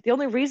again. The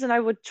only reason I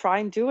would try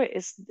and do it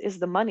is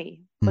the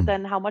money. But Hmm.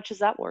 then how much is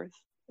that worth?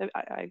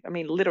 I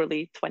mean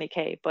literally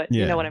 20K, but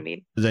you know Yeah. what I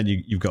mean. But then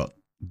you've got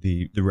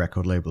the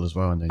record label as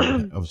well, and then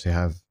you obviously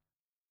have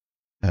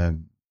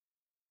um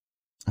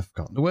I've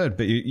forgotten the word,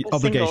 but A single.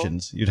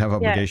 obligations. You'd have Yeah.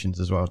 obligations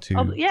as well Oh,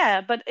 to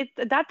yeah, but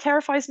that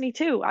terrifies me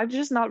too. I'm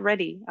just not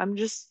ready.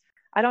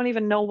 I don't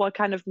even know what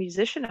kind of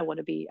musician I want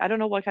to be. I don't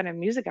know what kind of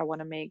music I want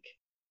to make.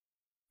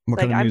 what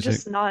kind Like of I'm music.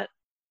 just not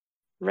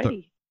So,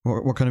 ready.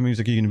 what kind of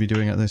music are you going to be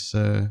doing at this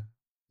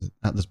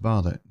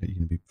bar that you're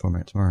going to be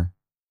performing at tomorrow?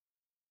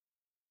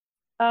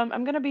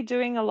 I'm gonna be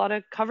doing a lot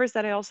of covers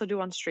that I also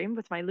do on stream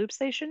with my loop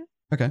station.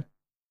 Okay.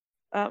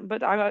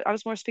 But I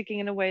was more speaking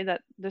in a way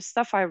that the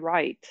stuff I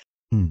write,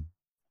 Hmm.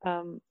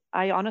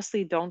 I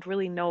honestly don't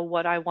really know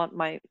what I want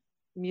my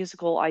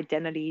musical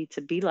identity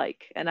to be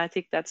like, and I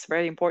think that's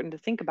very important to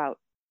think about.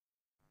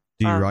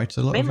 Do you write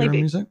a lot of Mainly your own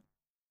music?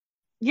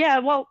 Yeah,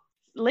 well,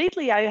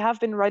 lately I have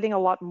been writing a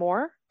lot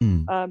more,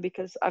 Hmm.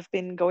 because I've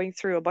been going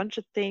through a bunch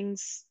of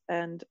things,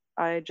 and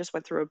I just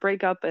went through a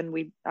breakup, and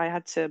I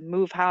had to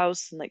move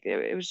house, and like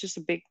it was just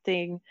a big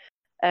thing,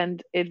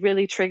 and it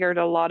really triggered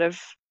a lot of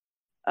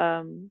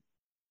um,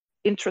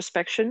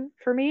 introspection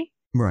for me.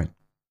 Right.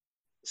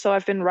 So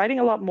I've been writing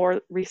a lot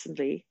more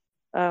recently.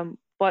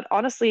 But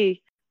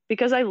honestly,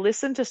 because I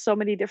listen to so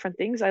many different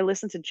things, I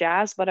listen to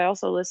jazz, but I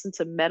also listen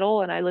to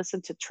metal and I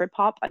listen to trip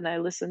hop and I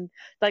listen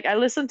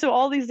to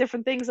all these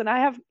different things, and I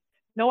have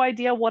no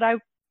idea what I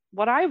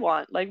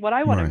want, like what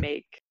I want to Right.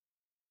 make.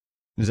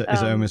 Is it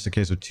Um, almost a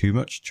case of too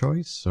much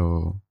choice,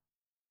 or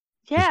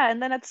just yeah,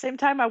 and then at the same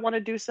time I want to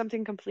do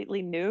something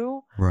completely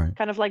new, right?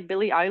 kind of like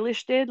Billie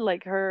Eilish did.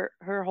 Like her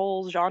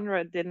whole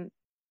genre didn't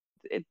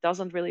it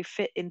doesn't really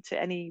fit into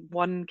any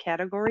one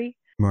category.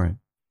 Right.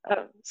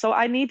 So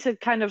I need to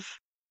kind of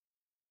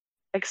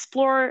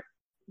explore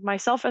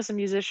myself as a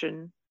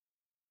musician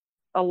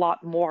a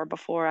lot more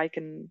before I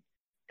can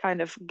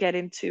kind of get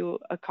into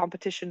a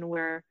competition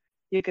where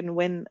you can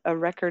win a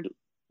record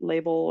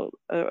label,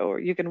 or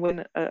you can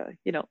win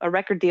a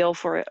record deal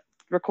for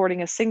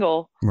recording a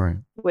single Right.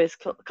 with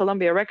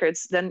Columbia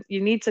Records. Then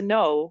you need to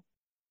know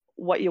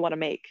what you want to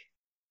make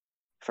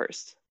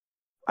first,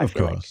 I Of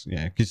feel like. course,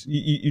 yeah, because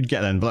you'd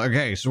get then, but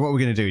okay, so what are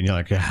we going to do? And you're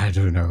like, "Yeah, I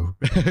don't know.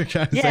 Kind of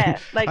thing. Yeah,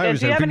 like, I was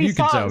do you have hoping any you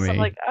could tell songs? I'm me.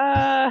 like,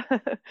 I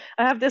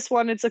have this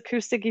one. It's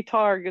acoustic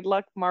guitar. Good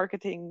luck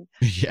marketing.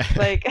 Yeah.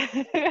 Like,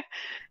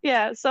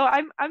 yeah. So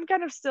I'm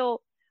kind of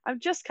still. I'm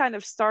just kind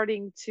of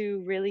starting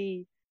to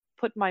really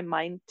put my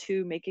mind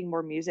to making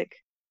more music,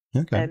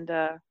 Okay. and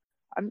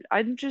I'm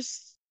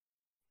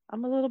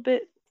a little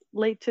bit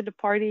late to the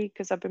party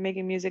because I've been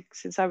making music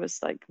since I was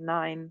like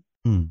 9,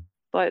 Hmm.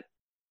 but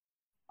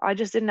I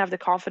just didn't have the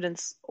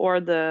confidence or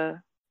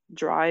the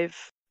drive,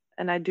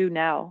 and I do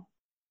now.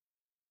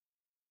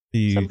 So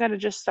I'm You kind of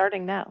just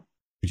starting now.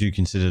 would you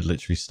consider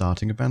literally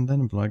starting a band then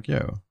and be like,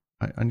 yo,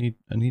 I need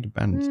a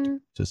band Mm,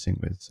 to sing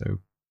with, so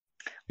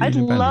be I'd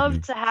in a band with love me.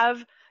 to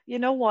have, you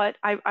know what?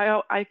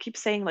 I keep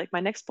saying like my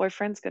next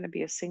boyfriend's going to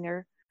be a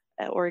singer,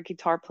 or a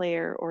guitar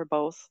player or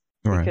both,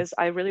 All right. because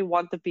I really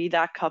want to be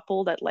that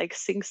couple that like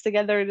sings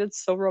together and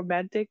it's so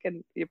romantic,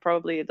 and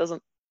it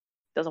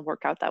doesn't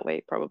work out that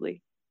way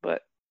probably,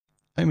 but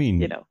I you mean,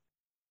 know.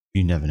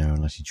 you never know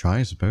unless you try,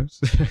 I suppose.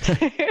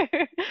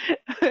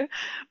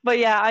 But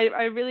yeah,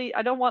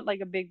 I don't want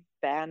like a big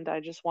band. I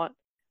just want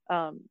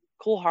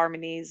cool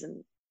harmonies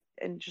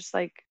and just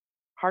like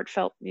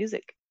heartfelt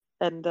music.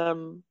 And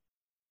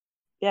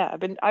yeah,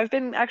 I've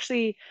been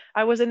actually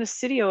I was in a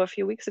studio a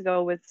few weeks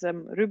ago with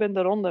Ruben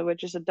de Ronde,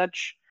 which is a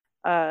Dutch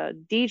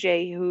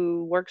DJ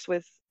who works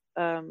with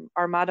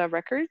Armada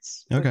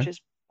Records, Okay. which is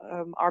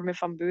Armin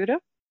van Buuren.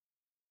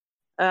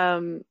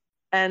 Um,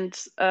 and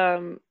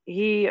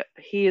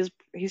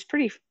he's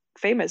pretty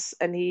famous,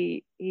 and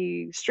he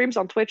streams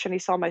on Twitch, and he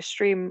saw my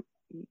stream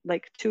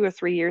like 2 or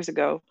 3 years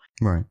ago,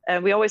 Right.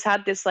 and we always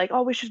had this like,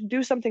 oh, we should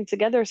do something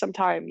together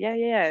sometime. Yeah,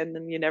 yeah, and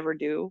then you never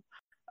do.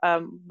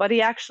 But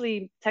he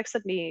actually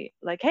texted me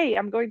like, hey,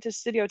 I'm going to the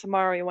studio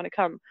tomorrow. You want to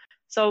come?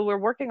 So we're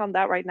working on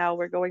that right now.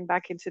 We're going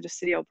back into the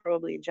studio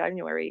probably in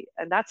January,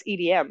 and that's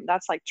EDM.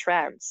 That's like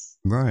trance,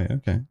 Right.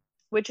 Okay.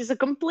 which is a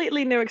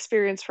completely new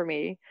experience for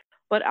me.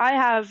 But I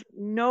have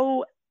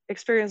no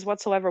experience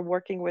whatsoever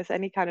working with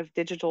any kind of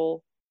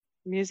digital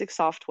music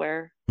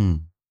software, Hmm.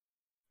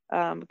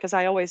 because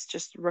I always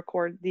just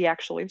record the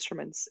actual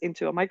instruments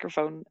into a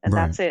microphone and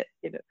Right. that's it,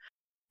 you know.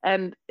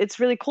 And it's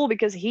really cool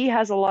because he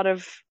has a lot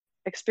of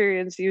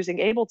experience using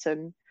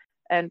Ableton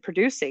and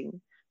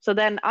producing. So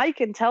then I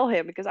can tell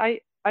him, because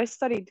I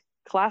studied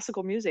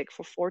classical music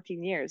for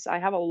 14 years. I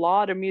have a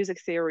lot of music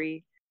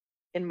theory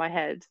in my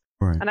head.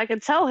 Right. And I can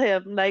tell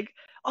him like,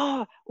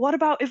 "Oh, what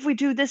about if we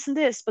do this and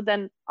this?" But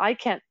then I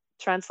can't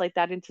translate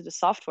that into the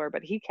software,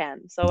 but he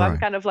can. So I'm Right.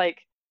 kind of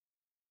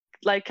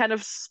like kind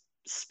of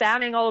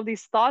spamming all of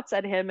these thoughts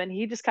at him, and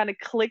he just kind of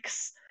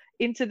clicks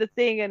into the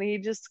thing and he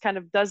just kind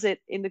of does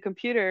it in the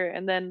computer,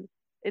 and then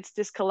it's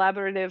this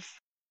collaborative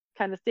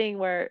kind of thing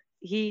where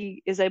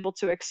he is able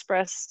to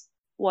express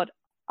what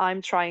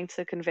I'm trying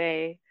to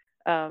convey,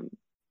 um,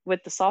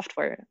 with the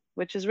software,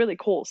 which is really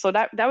cool. So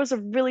that was a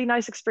really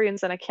nice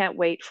experience, and I can't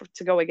wait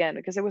to go again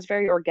because it was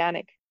very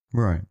organic.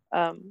 Right.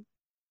 um,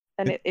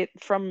 and It, it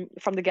from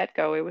the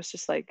get-go, it was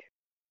just like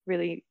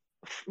really,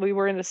 we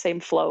were in the same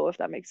flow, if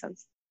that makes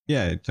sense.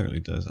 yeah, it totally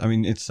does. I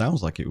mean, it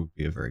sounds like it would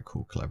be a very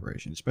cool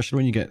collaboration, especially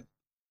when you get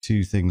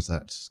two things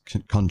that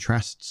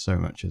contrast so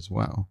much as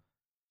well.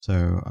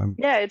 So I'm,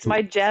 Yeah, it's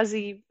my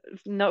jazzy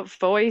no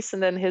voice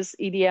and then his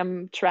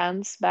EDM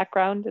trance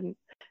background, and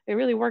it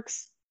really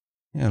works.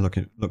 yeah,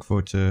 look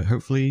forward to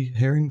hopefully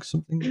hearing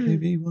something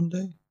maybe one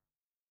day.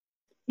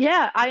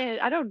 Yeah,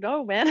 I don't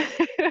know, man.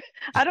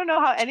 I don't know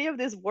how any of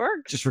this Just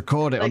works.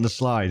 record it on Like, the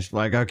slides.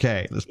 Like,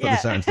 okay, let's put yeah.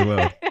 this out into the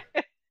world.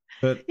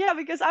 But Yeah,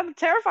 because I'm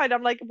terrified.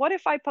 I'm like, what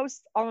if I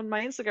post on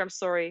my Instagram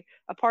story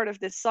a part of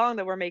this song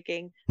that we're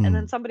making and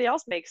then somebody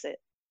else makes it?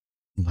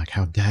 like,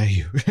 how dare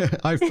you?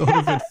 I thought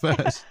of Yeah. it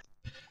first.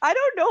 I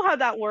don't know how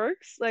that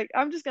works. Like,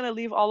 I'm just gonna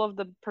leave all of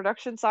the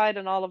production side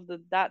and all of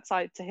that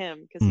side to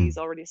him because Mm. he's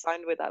already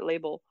signed with that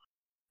label.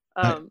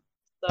 I Um,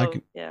 I so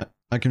can yeah.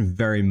 I can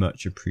very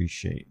much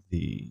appreciate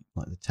the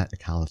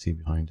technicality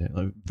behind it.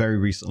 Like, very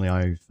recently,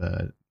 I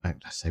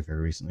say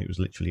very recently, it was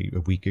literally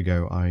a week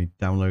ago. I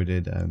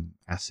downloaded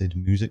Acid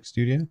Music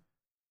Studio,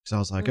 so I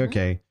was like, Hmm.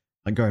 okay,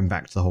 like going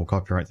back to the whole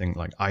copyright thing.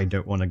 Like, I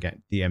don't want to get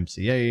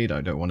DMCA'd.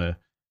 I don't want to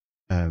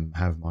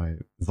have my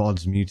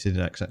VODs muted,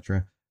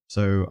 etc.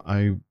 So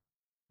I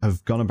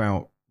have gone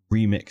about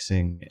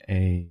remixing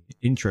a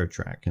intro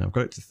track, and I've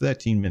got it to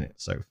 13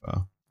 minutes so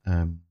far.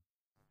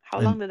 How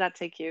And long did that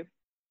take you?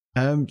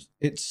 I've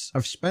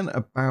spent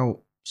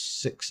about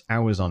 6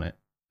 hours on it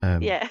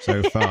Yeah.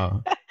 so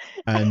far,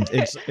 and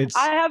I it's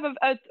have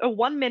a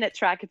 1 minute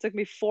track. It took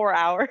me 4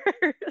 hours.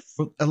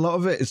 well, a lot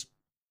of it is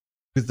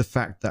with the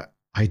fact that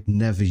I'd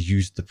never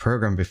used the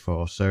program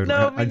before, so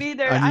No, like, me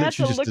neither. I I had literally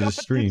to just look did a up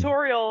a stream.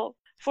 tutorial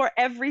for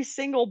every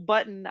single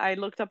button. I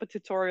looked up a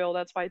tutorial.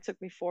 That's why it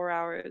took me 4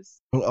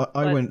 hours. Well,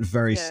 I But went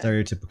very yeah.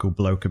 stereotypical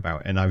bloke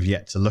about it, and I've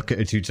yet to look at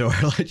a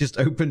tutorial. I just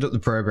opened up the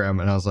program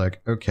and I was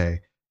like,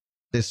 okay,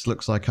 this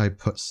looks like I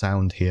put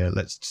sound here.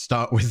 Let's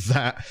start with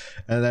that,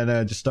 and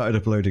then just started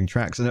uploading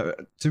tracks. And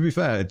to be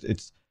fair,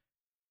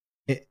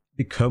 it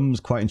becomes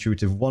quite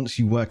intuitive once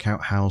you work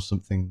out how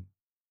something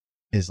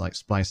is like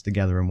spliced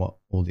together and what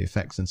all the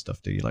effects and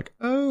stuff do. You're like,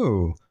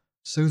 oh,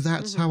 so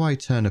that's how Hmm. I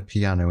turn a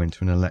piano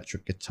into an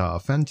electric guitar.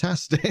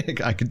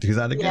 Fantastic! I could do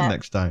that again Yeah.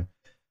 next time.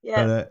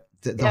 Yeah. But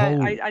the Yeah.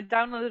 whole I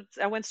downloaded.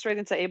 I went straight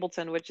into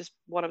Ableton, which is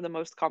one of the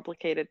most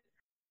complicated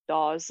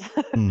DAWs.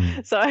 hmm,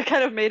 So I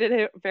kind of made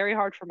it very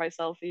hard for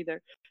myself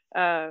either,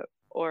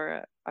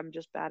 or I'm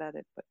just bad at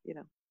it. But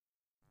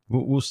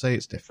we'll say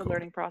it's it's a difficult.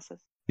 learning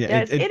process. Yeah,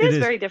 Yeah, it is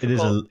very it is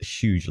difficult. a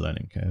huge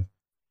learning curve.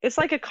 It's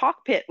like a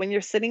cockpit when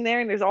you're sitting there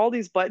and there's all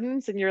these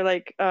buttons and you're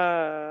like,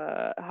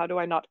 how do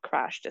I not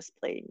crash this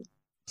plane?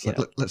 It's like,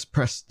 let's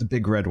press the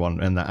big red one,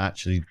 and that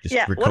actually just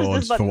Yeah, what does this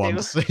records for button do?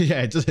 once.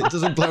 Yeah, it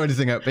doesn't blow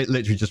anything up. It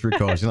literally just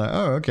records. You're like,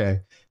 oh, okay,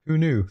 who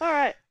knew? All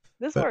right,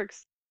 this But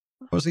works.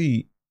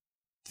 obviously,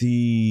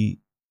 the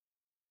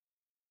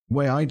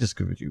way I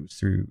discovered you was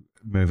through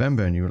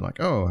Movember, and you were like,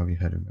 oh, have you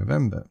heard of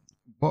Movember?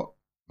 What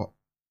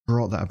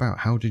brought that about?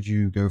 How did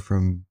you go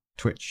from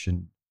Twitch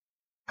and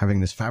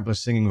having this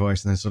fabulous singing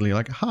voice, and then suddenly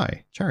like,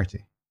 hi,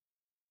 Charity?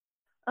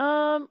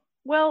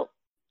 Well,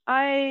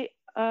 I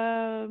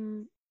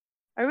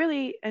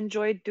really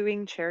enjoyed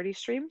doing charity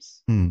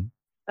streams. Hmm.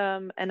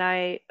 And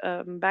I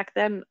back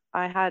then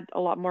I had a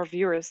lot more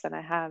viewers than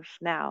I have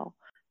now.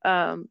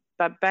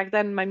 But back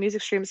then my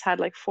music streams had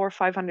like 400 or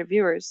 500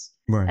 viewers,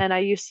 Right. and I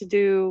used to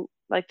do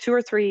like 2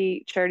 or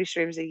 3 charity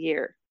streams a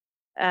year,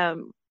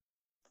 um,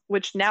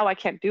 which now I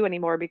can't do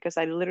anymore because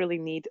I literally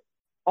need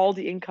all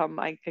the income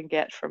I can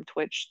get from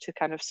Twitch to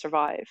kind of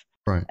survive.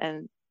 Right.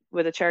 And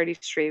with a charity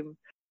stream,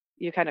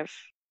 you kind of,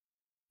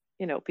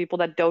 people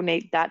that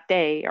donate that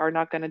day are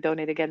not going to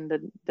donate again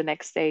the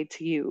next day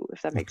to you,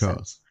 if that Of makes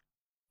course.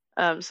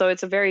 sense. So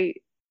it's a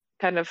very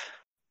kind of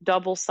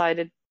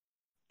double-sided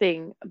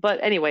thing. But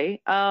anyway,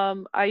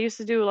 I used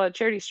to do a lot of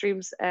charity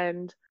streams,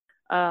 and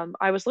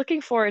I was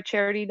looking for a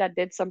charity that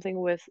did something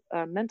with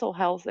mental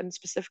health and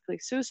specifically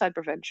suicide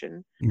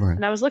prevention. Right.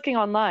 And I was looking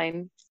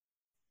online,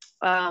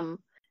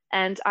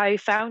 and I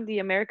found the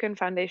American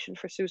Foundation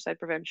for Suicide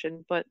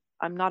Prevention, but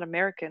I'm not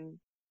American.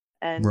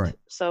 And Right.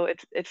 so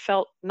it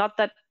felt, not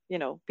that,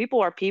 people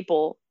are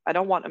people. I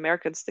don't want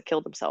Americans to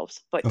kill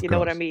themselves, but Of you know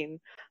what I course. mean?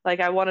 Like,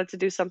 I wanted to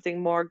do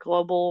something more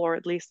global, or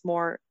at least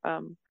more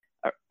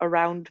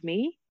around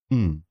me.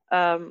 Mm.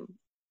 Um,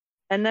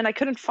 and then I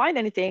couldn't find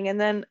anything. And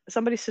then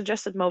somebody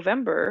suggested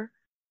Movember,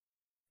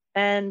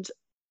 and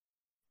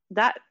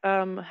that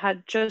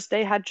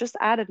they had just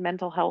added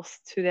mental health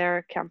to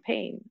their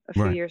campaign a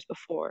few Right. years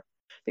before,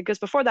 because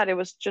before that it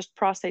was just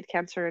prostate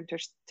cancer and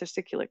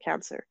testicular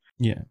cancer.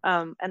 Yeah.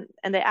 And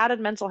they added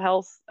mental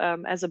health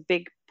as a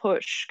big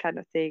push kind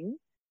of thing.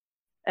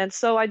 And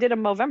so I did a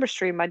Movember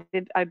stream.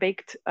 I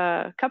baked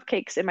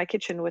cupcakes in my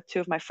kitchen with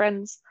two of my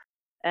friends,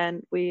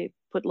 and we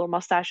put little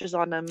mustaches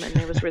on them, and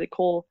it was really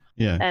cool.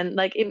 Yeah. And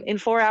like in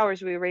 4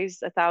 hours, we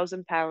raised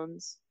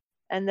 £1,000.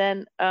 And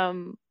then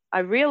I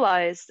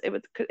realized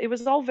it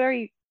was all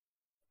very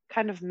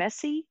kind of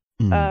messy.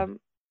 Mm.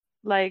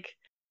 Like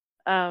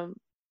um,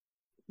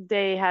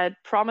 they had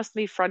promised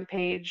me front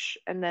page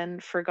and then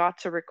forgot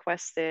to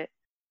request it.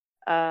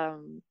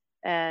 And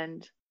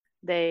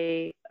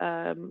I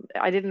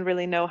didn't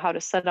really know how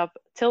to set up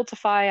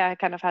Tiltify. I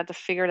kind of had to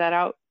figure that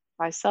out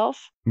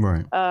myself.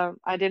 Right.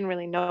 I didn't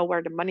really know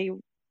where the money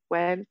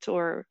went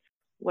or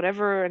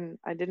whatever, and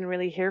I didn't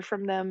really hear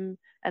from them.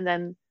 And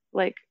then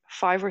like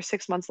 5 or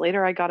 6 months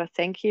later, I got a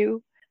thank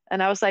you,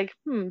 and I was like,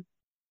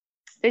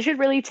 they should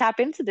really tap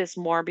into this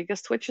more,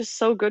 because Twitch is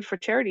so good for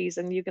charities.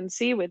 And you can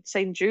see with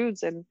St.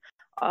 Jude's and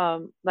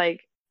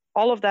like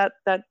all of that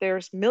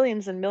there's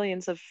millions and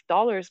millions of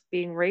dollars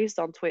being raised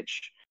on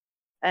Twitch,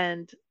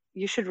 and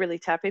you should really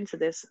tap into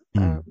this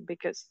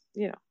because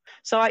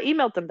So I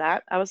emailed them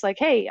that. I was like,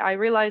 hey, I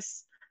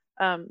realized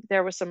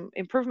there were some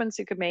improvements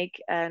you could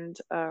make, and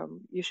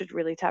you should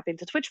really tap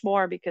into Twitch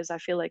more, because I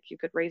feel like you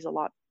could raise a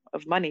lot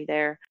of money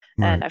there.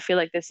 Right. And I feel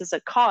like this is a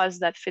cause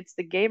that fits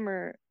the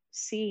gamer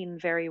scene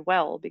very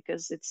well,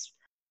 because it's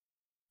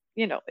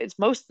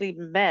mostly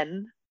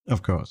men.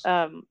 Of course.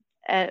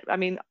 And I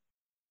mean,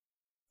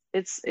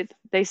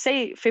 they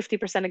say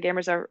 50% of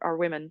gamers are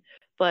women,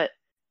 but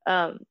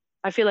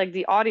I feel like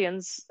the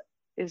audience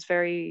is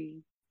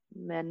very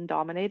men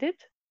dominated.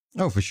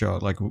 Oh, for sure.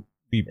 Like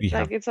we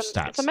have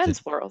stats. It's a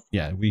men's world.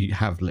 Yeah, we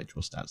have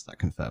literal stats that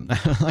confirm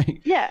that.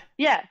 Like, yeah.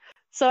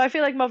 So I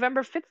feel like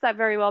Movember fits that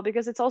very well,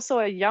 because it's also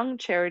a young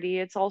charity.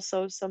 It's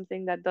also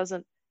something that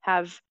doesn't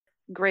have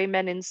gray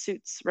men in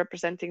suits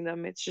representing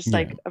them. It's just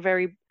like a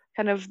very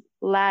kind of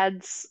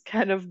lads,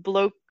 kind of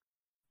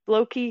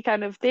blokey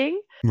kind of thing.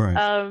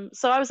 Right.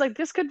 So I was like,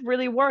 this could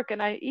really work.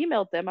 And I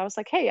emailed them. I was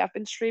like, hey, I've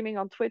been streaming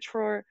on Twitch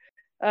for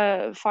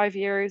 5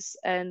 years,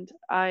 and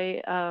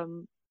I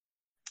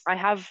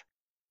have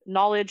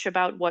knowledge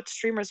about what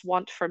streamers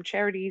want from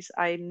charities.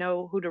 I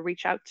know who to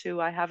reach out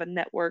to. I have a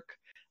network.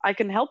 I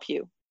can help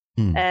you.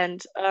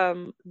 And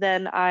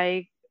then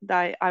I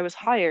was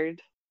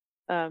hired.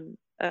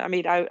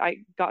 I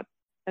got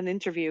an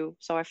interview,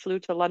 so I flew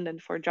to London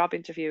for a job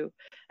interview,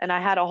 and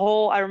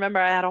I remember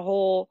I had a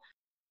whole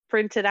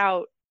printed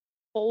out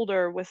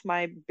folder with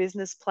my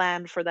business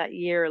plan for that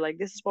year. Like,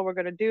 this is what we're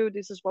going to do.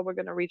 This is what we're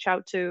going to reach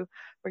out to.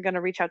 We're going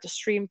to reach out to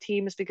stream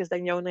teams, because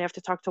then you only have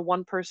to talk to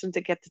one person to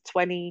get to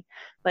 20.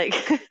 Like,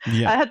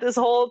 I had this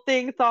whole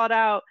thing thought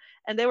out,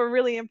 and they were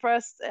really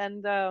impressed.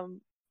 And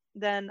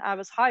then I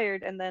was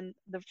hired. And then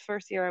the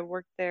first year I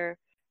worked there,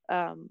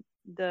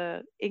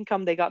 the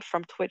income they got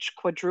from Twitch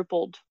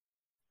quadrupled.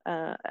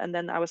 And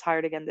then I was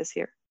hired again this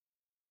year.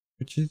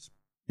 Which is,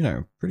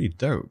 pretty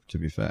dope, to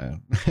be fair.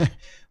 So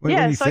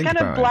I kind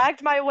of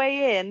blagged my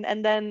way in,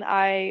 and then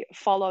I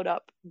followed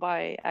up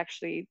by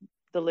actually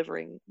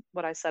delivering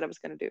what I said I was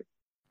going to do.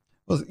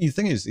 Well, the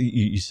thing is,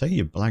 you say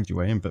you blagged your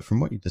way in, but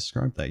from what you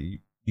described there,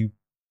 you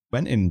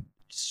went in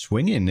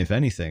swinging, if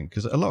anything,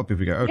 because a lot of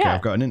people go, okay,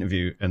 I've got an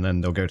interview, and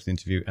then they'll go to the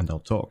interview and they'll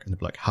talk, and they'll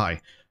be like,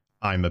 hi,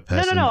 I'm a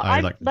person. No.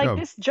 I like the job.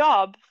 This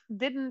job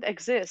didn't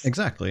exist.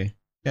 Exactly.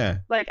 Yeah.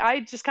 Like, I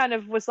just kind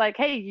of was like,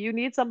 hey, you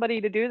need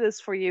somebody to do this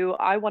for you.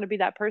 I want to be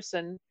that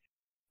person.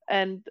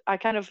 And I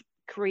kind of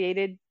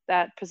created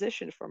that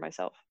position for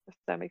myself, if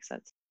that makes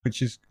sense.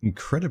 Which is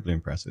incredibly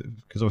impressive,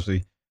 because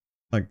obviously,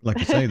 like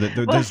you say, that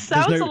well, it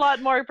sounds a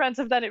lot more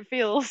impressive than it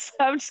feels.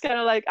 I'm just kind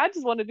of like, I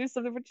just want to do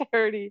something for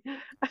charity.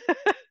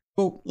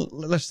 Well,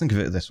 let's think of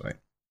it this way.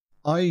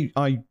 I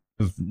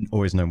have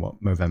always known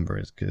what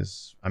Movember is,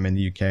 because I'm in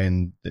the UK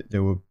and they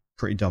were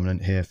pretty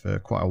dominant here for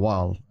quite a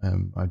while.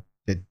 I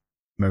did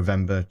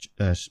Movember,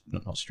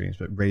 not streams,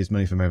 but raised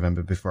money for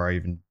Movember before I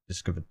even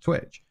discovered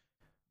Twitch.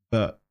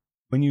 But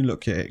when you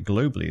look at it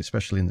globally,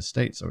 especially in the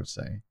States, I would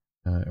say,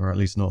 or at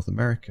least North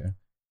America,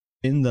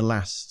 in the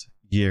last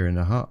year and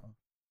a half,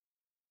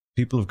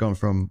 people have gone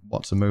from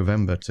what's a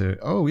Movember to,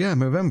 oh yeah,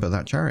 Movember,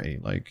 that charity.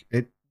 Like,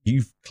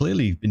 you've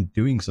clearly been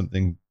doing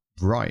something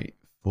right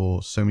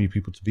for so many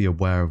people to be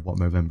aware of what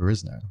Movember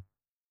is now.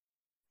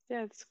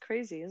 Yeah, it's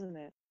crazy, isn't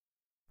it?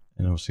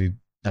 And obviously,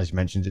 as you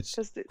mentioned, it's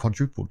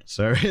quadrupled.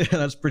 So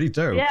that's pretty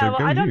dope. Yeah,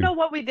 well, I don't know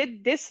what we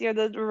did this year.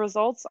 The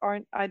results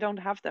I don't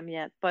have them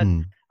yet. But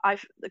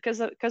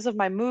because of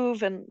my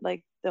move and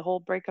like the whole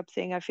breakup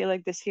thing, I feel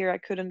like this year I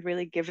couldn't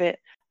really give it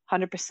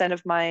 100%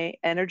 of my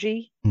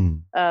energy.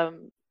 Mm.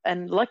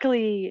 And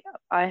luckily,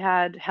 I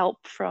had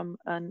help from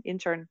an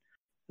intern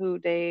who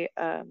they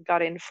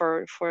got in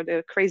for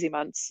the crazy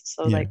months.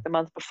 So Yeah. like the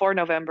month before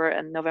November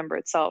and November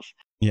itself.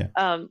 Yeah.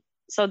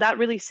 So that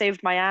really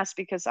saved my ass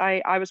because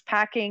I was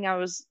packing. I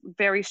was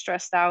very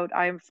stressed out.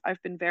 I've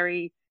been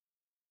very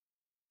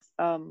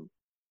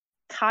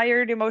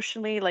tired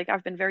emotionally. Like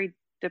I've been very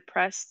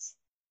depressed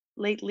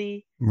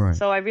lately. Right.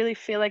 So I really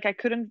feel like I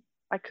couldn't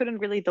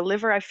really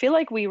deliver. I feel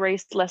like we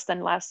raised less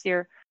than last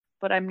year,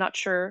 but I'm not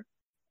sure.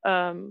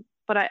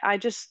 But I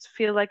just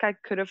feel like I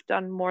could have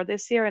done more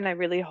this year, and I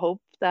really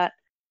hope that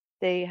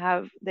they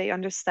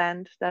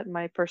understand that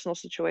my personal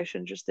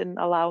situation just didn't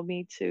allow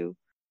me to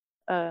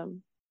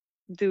um,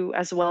 do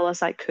as well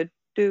as I could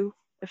do,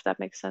 if that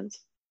makes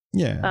sense.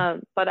 Yeah.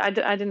 But I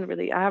didn't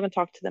really, I haven't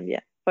talked to them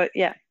yet. But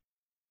yeah,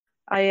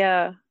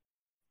 I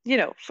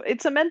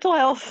it's a mental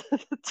health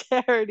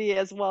charity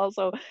as well,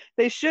 so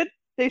they should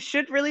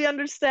really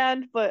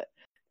understand. But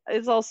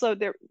it's also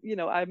there,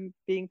 I'm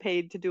being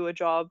paid to do a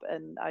job,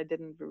 and I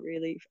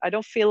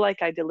don't feel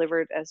like I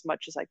delivered as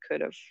much as I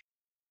could have.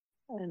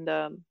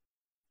 And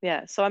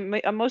yeah, so I'm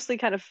mostly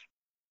kind of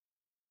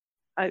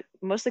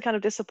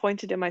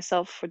disappointed in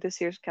myself for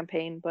this year's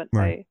campaign, but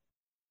Right.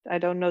 I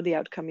don't know the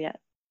outcome yet.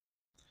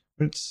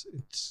 But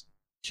it's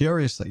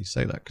curious that you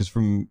say that, because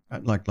from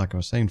like I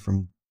was saying,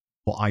 from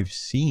what I've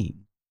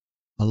seen,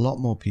 a lot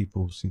more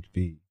people seem to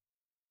be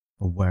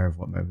aware of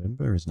what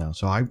Movember is now.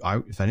 So I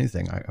if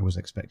anything, I was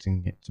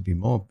expecting it to be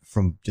more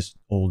from just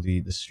all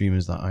the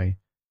streamers that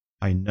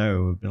I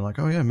know have been like,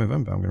 oh yeah,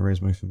 Movember, I'm going to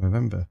raise money for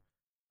Movember.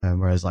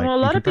 Whereas like Well, a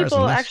in lot of comparison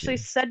people last actually year,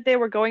 said they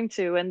were going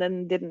to and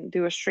then didn't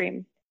do a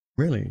stream.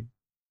 really,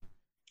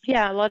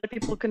 Yeah, a lot of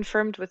people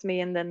confirmed with me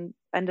and then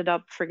ended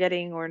up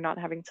forgetting or not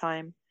having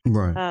time,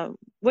 right?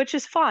 which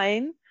is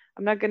fine.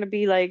 I'm not going to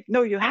be like,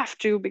 no, you have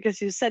to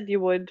because you said you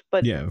would.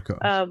 But Yeah, of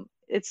course.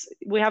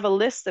 we have a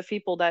list of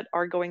people that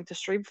are going to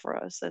stream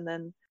for us, and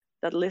then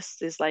that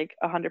list is like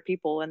 100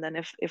 people, and then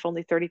if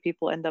only 30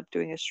 people end up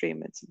doing a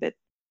stream, it's a bit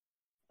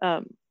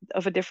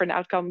of a different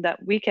outcome that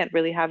we can't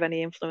really have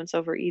any influence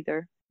over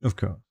either. Of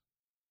course.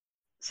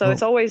 So Well,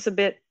 it's always a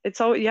bit.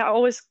 It's always yeah,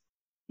 always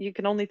you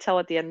can only tell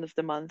at the end of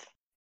the month.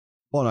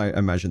 one, I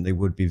imagine they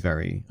would be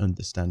very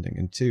understanding,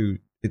 and two,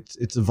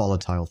 it's a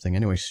volatile thing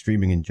anyway.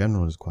 Streaming in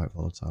general is quite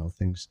volatile.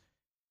 Things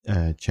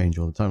change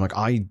all the time. Like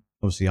I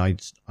was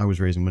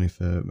raising money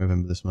for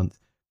November this month,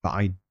 but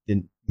I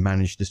didn't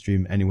manage to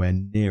stream anywhere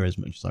near as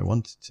much as I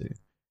wanted to,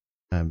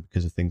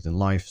 because of things in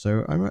life.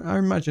 So I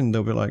imagine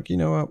they'll be like, you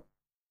know what,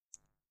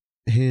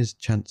 here's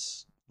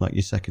chance, like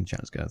your second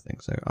chance kind of thing.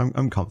 So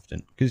I'm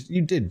confident because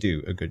you did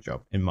do a good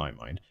job in my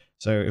mind.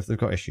 So if they've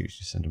got issues,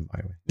 just send them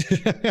my way.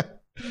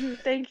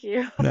 Thank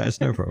you. No, it's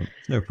no problem.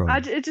 It's no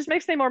problem. It just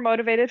makes me more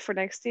motivated for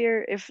next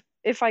year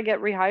if I get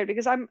rehired,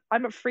 because I'm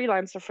a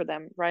freelancer for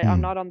them, right?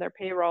 I'm not on their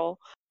payroll.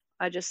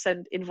 I just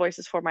send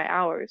invoices for my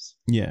hours.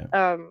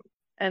 Yeah.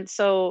 And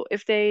so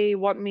if they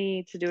want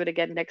me to do it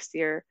again next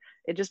year,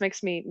 it just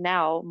makes me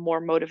now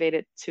more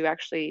motivated to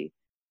actually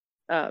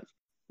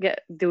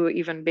do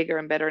even bigger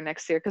and better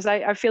next year. Because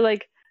I feel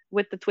like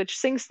with the Twitch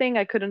Sings thing,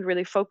 I couldn't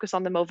really focus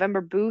on the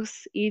Movember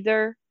booth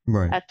either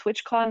at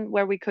TwitchCon,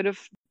 where we could have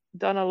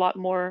done a lot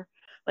more.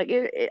 Like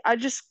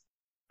there's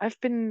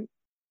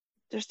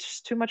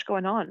just too much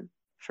going on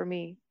for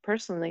me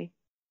personally.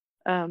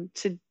 And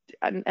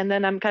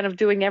then I'm kind of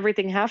doing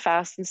everything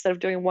half-assed instead of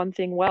doing one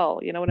thing well.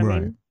 You know what I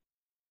mean?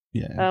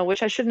 Yeah.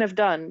 Which I shouldn't have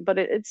done, but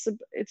it's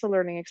a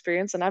learning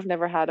experience, and I've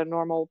never had a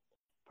normal,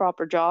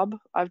 proper job.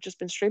 I've just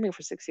been streaming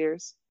for 6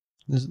 years.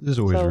 There's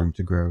always room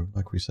to grow,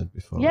 like we said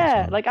before.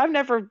 Yeah, like I've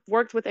never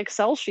worked with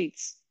Excel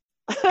sheets.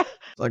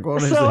 Like,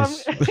 what is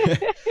this?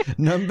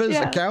 Numbers,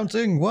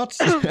 accounting, what?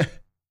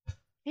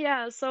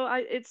 Yeah, so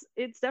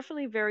it's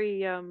definitely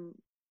very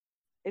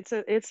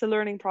it's a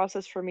learning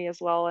process for me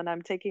as well, and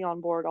I'm taking on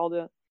board all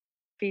the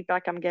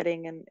feedback I'm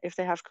getting, and if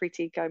they have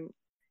critique,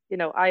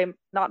 I am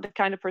not the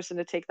kind of person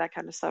to take that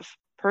kind of stuff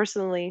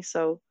personally,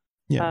 so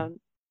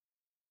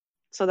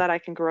so that I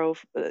can grow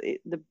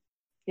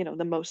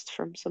the most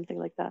from something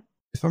like that.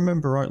 If I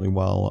remember rightly,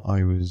 while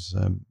I was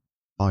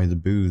by the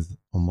booth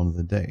on one of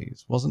the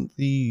days, wasn't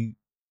the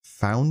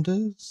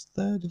founders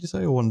there, did you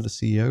say, or one of the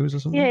CEOs or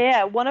something?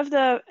 Yeah, one of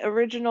the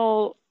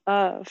original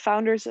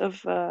founders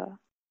of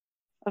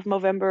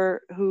Movember,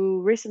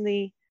 who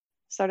recently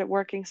started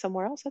working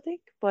somewhere else, I think.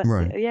 But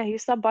yeah, he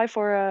stopped by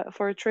for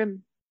a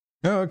trim.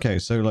 Oh, okay.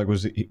 So like,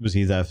 was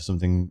he there for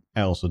something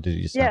else, or did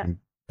he just happen?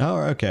 Oh,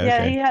 okay.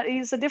 Yeah, okay.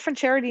 He's a different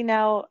charity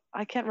now.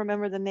 I can't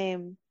remember the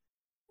name.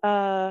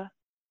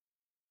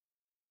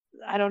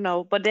 I don't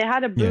know, but they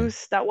had a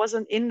booth that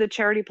wasn't in the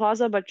charity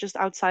plaza, but just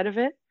outside of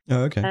it.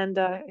 Oh, okay. And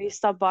he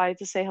stopped by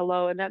to say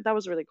hello, and that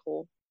was really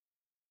cool.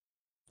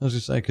 I was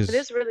just saying, because it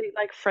is really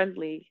like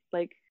friendly,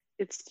 like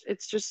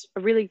it's just a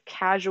really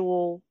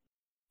casual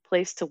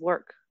place to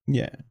work.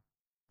 Yeah,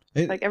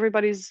 like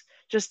everybody's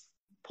just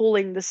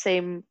pulling the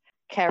same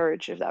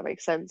carriage, if that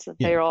makes sense. And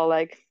Yeah. they're all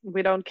like,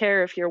 we don't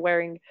care if you're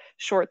wearing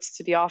shorts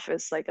to the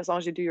office, like as long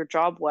as you do your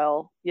job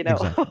well, you know.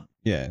 Exactly.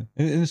 Yeah,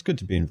 and it's good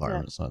to be in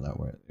environments like that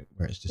where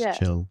it's just Yeah.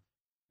 chill,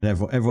 and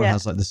everyone Yeah.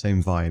 has like the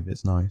same vibe.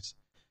 It's nice.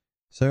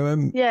 So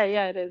Yeah,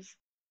 it is.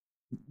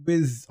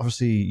 with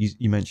obviously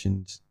you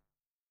mentioned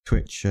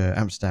Twitch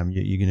Amsterdam,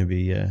 you're going to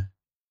be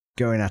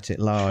going at it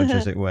large,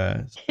 as it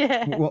were.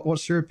 Yeah.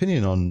 What's your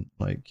opinion on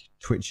like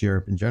Twitch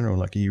Europe in general?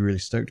 Like, are you really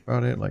stoked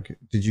about it? Like,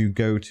 did you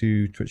go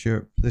to Twitch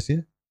Europe this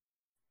year?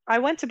 I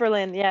went to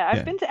Berlin. Yeah, I've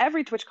Yeah. been to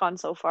every TwitchCon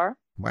so far.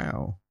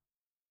 Wow.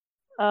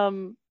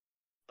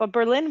 But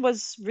Berlin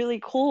was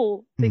really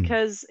cool Hmm.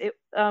 because it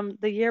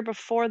the year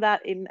before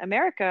that in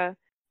America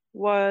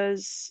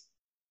was,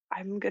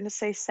 I'm gonna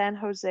say, San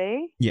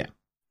Jose, Yeah.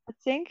 I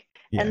think.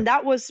 Yeah. And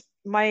that was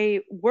my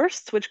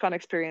worst TwitchCon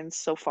experience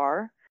so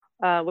far,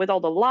 with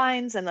all the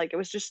lines, and like it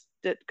was just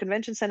the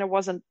convention center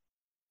was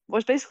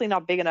basically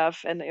not big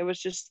enough, and it was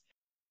just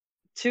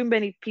too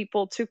many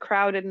people, too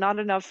crowded, not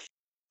enough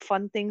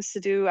fun things to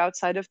do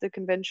outside of the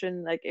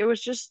convention. Like it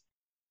was just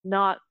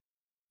not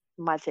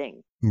my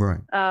thing. Right.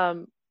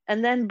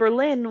 And then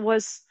Berlin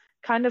was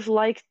kind of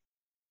like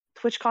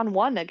TwitchCon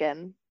 1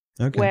 again,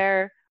 Okay.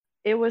 where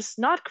it was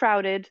not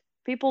crowded.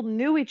 People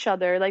knew each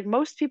other. Like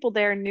most people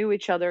there knew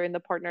each other in the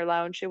partner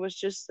lounge. It was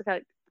just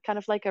kind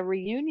of like a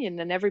reunion,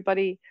 and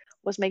everybody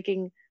was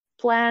making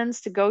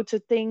plans to go to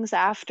things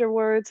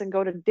afterwards and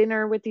go to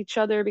dinner with each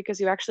other because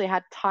you actually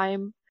had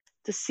time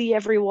to see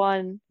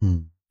everyone.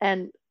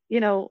 And, you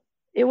know,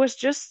 it was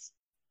just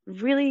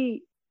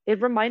really,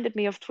 it reminded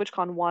me of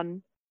TwitchCon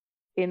 1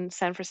 in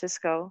San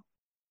Francisco.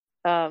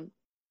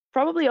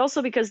 Probably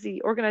also because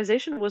the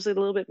organization was a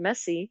little bit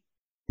messy,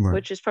 Right.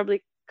 which is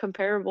probably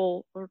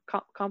comparable or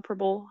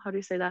comparable. How do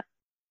you say that?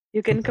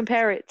 You can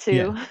compare it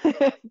to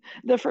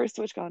the first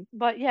TwitchCon.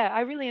 But yeah,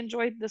 I really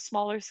enjoyed the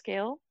smaller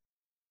scale,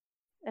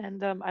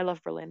 and I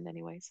love Berlin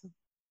anyway. So.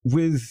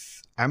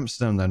 With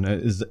Amsterdam, then,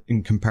 is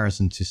in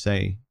comparison to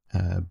say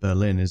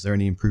Berlin, is there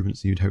any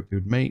improvements you'd hope they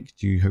would make?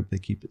 Do you hope they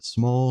keep it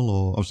small,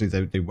 or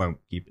obviously they won't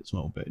keep it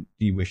small, but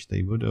do you wish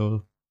they would?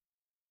 Or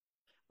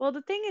Well,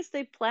 the thing is,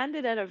 they planned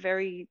it at a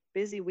very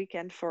busy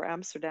weekend for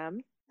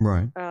Amsterdam.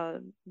 right.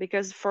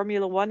 Because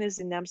Formula One is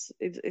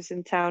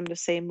in town the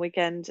same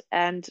weekend,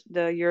 and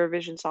the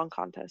Eurovision Song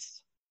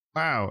Contest.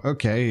 Wow.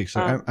 Okay.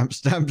 So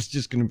Amsterdam's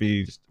just going to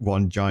be just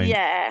one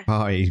giant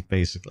pie,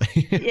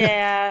 basically.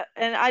 Yeah,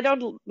 and I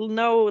don't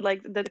know,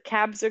 like the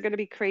cabs are going to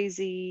be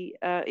crazy.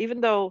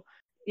 Even though,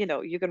 you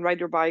know, you can ride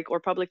your bike, or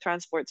public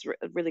transport's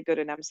really good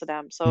in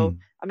Amsterdam. So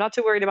I'm not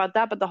too worried about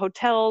that. But the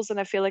hotels, and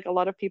I feel like a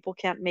lot of people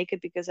can't make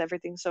it because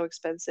everything's so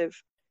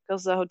expensive.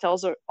 Because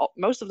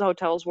most of the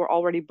hotels were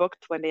already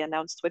booked when they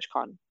announced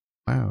TwitchCon.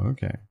 Wow.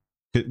 Okay.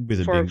 With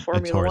it being a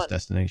tourist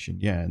destination,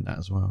 yeah, and that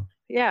as well.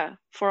 Yeah,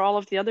 for all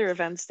of the other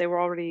events, they were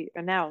already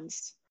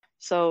announced.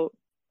 So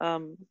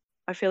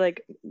I feel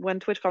like when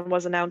TwitchCon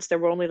was announced, there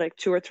were only like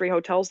 2 or 3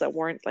 hotels that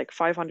weren't like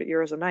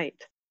 €500 a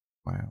night.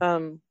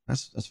 Wow.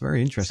 That's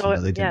very interesting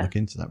that they didn't look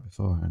into that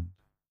beforehand.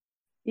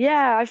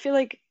 Yeah, I feel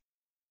like,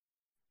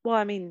 well,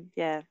 I mean,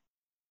 yeah,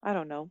 I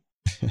don't know.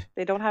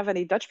 They don't have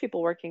any Dutch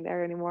people working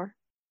there anymore.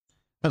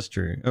 That's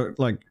true.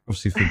 Like,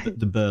 obviously, for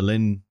the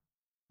Berlin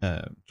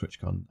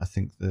TwitchCon, I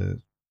think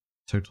the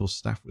total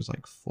staff was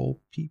like 4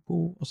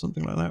 people or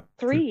something like that.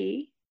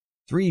 3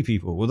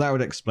 people. Well, that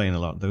would explain a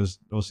lot. There was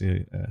also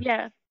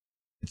yeah.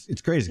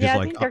 It's crazy. Yeah, I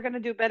like, think they're gonna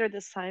do better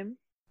this time.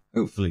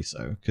 Hopefully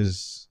so,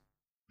 because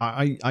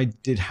I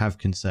did have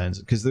concerns,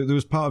 because there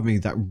was part of me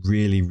that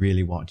really,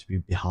 really wanted to be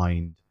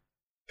behind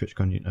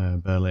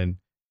TwitchCon Berlin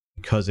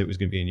because it was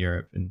going to be in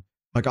Europe, and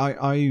like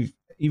I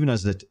even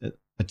as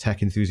a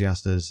tech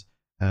enthusiast, as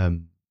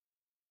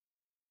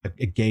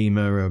a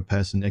gamer, a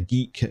person, a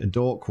geek, a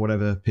dork,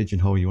 whatever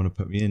pigeonhole you want to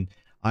put me in,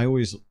 I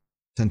always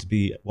tend to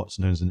be what's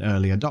known as an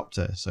early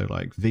adopter. So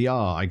like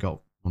VR, I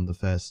got one of the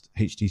first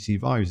HTC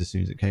Vives as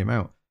soon as it came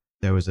out.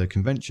 There was a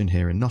convention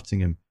here in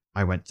Nottingham.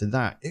 I went to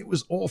that. It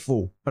was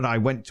awful, but I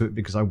went to it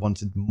because I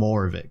wanted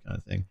more of it, kind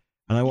of thing.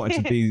 And I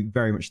wanted to be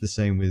very much the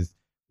same with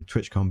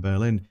TwitchCon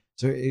Berlin.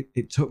 So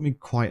it took me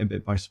quite a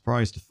bit by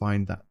surprise to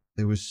find that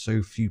there was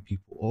so few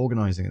people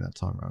organizing at that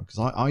time around.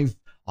 Because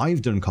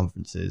I've done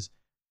conferences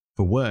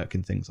for work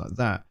and things like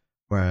that,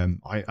 where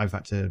I've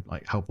had to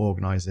like help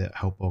organize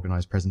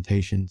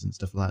presentations and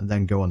stuff like that, and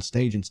then go on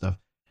stage and stuff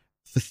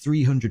for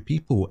 300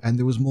 people, and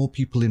there was more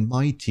people in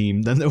my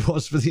team than there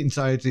was for the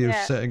entirety of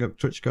setting up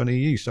TwitchCon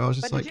EU. So I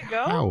was just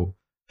how?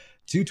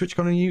 To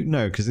TwitchCon EU?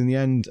 No, because in the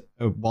end,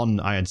 1,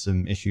 I had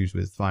some issues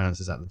with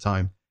finances at the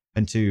time,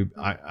 and 2,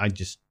 I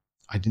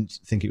didn't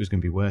think it was going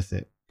to be worth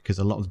it, because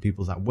a lot of the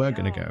people that were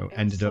going to go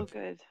ended up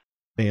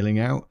bailing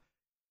out.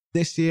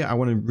 This year, I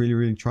want to really,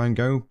 really try and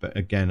go, but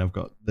again,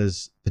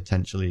 there's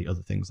potentially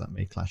other things that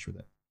may clash with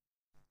it,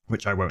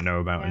 which I won't know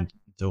about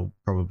until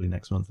probably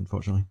next month,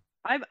 unfortunately.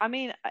 I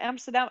mean,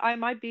 Amsterdam, I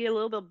might be a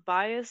little bit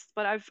biased,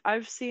 but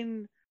I've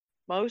seen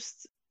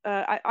most.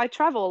 I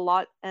travel a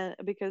lot, and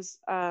because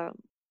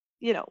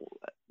you know,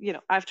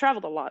 I've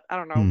traveled a lot. I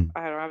don't know.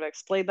 I don't know how to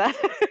explain that,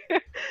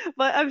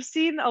 but I've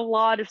seen a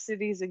lot of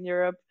cities in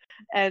Europe,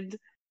 And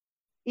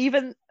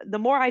even the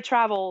more I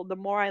travel, the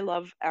more I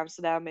love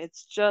Amsterdam.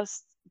 It's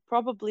just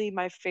probably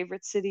my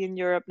favorite city in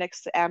Europe,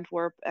 next to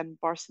Antwerp and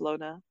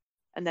Barcelona,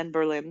 and then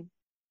Berlin.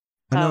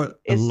 I know a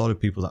It's lot of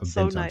people that have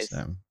so been to nice.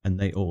 Amsterdam, and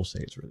they all say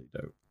it's really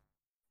dope.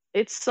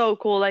 It's so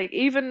cool. Like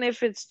even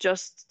if it's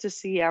just to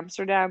see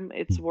Amsterdam,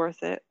 it's Hmm.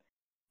 worth it.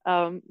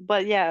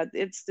 But yeah,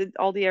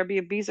 all the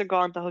Airbnbs are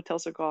gone, the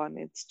hotels are gone.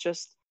 It's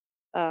just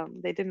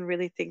they didn't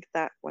really think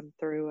that one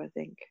through, I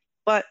think.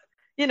 But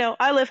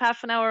I live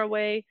half an hour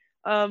away.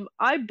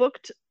 I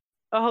booked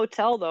a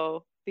hotel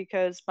though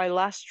because my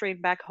last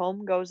train back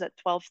home goes at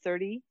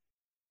 12:30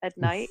 at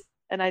night, Oof.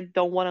 and I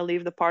don't want to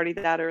leave the party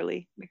that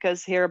early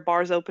because here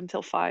bars open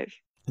till 5.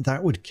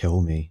 That would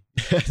kill me.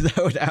 That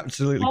would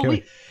absolutely Well, kill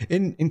me. we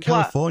In what?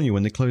 California,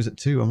 when they close at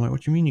 2, I'm like,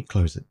 what do you mean you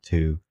close at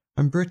 2?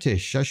 I'm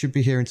British. I should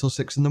be here until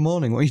 6 in the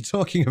morning. What are you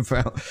talking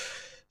about?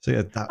 So yeah,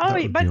 Oh, that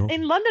wait, would be but awful.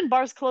 in London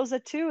bars close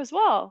at 2 as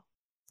well.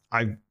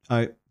 I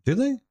do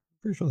they?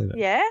 Pretty sure they do.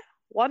 Yeah,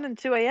 1 and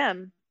 2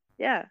 a.m.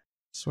 Yeah. I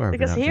swear I've been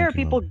Because out here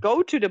drinking people longer.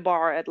 go to the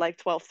bar at like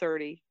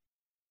 12:30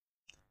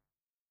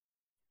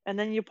 and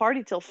then you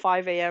party till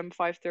 5 a.m.,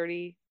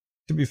 5:30.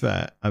 To be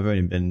fair, I've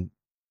only been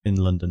in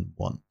London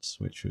once,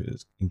 which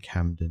was in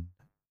Camden,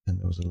 and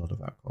there was a lot of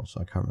alcohol,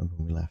 so I can't remember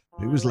when we left.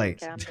 Oh, It I was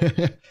like late.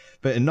 Camden.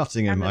 But in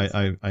Nottingham,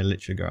 Camden's I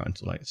literally go out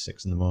until like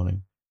 6 in the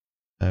morning,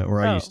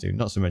 or I used Oh. to,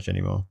 not so much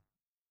anymore.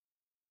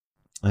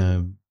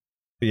 But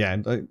yeah,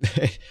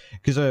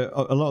 because a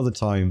lot of the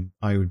time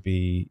I would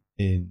be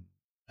in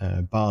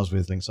bars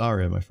with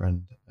Linksaria, my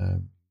friend.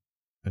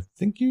 I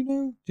think do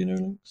you know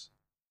Lynx?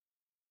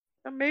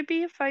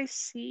 Maybe if I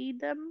see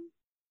them.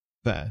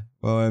 Fair.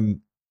 Well,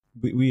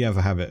 we have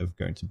a habit of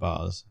going to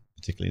bars,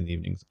 particularly in the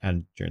evenings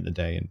and during the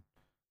day and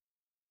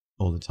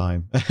all the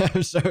time.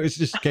 So it's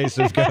just a case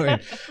of going,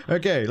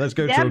 okay, let's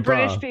go to a Damn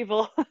British bar.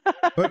 people.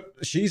 But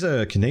she's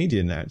a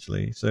Canadian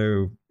actually,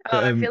 so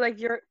but I feel like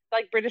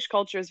British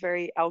culture is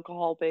very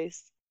alcohol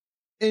based.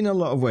 in a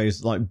lot of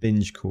ways, like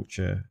binge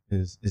culture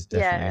is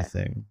definitely a Yeah.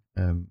 thing.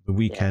 The Yeah.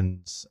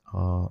 weekends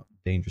are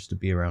dangerous to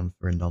be around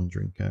for a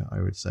non-drinker, I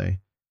would say.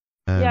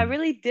 Yeah,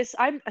 really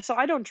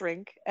I don't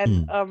drink,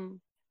 and Hmm.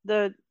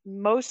 the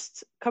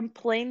most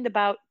complained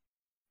about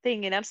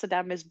thing in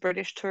Amsterdam is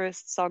British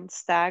tourists on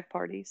stag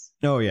parties.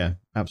 Oh yeah,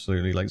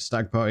 absolutely. Like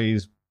stag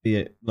parties, be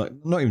it like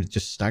not even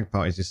just stag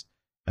parties, just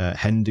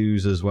hen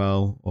do's as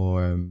well,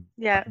 or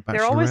Yeah,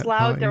 they're always bachelorette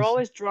loud, they're parties.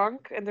 always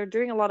drunk, and they're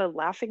doing a lot of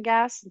laughing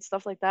gas and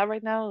stuff like that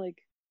right now.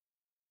 Like,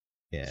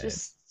 it's Yeah,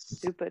 just it's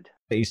stupid.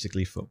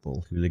 basically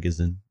football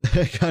hooliganism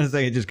kind of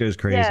thing. It just goes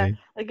Yeah, crazy.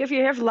 like if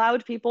you have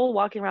loud people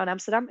walking around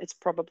Amsterdam, it's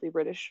probably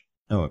British.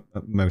 Oh,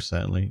 most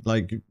certainly.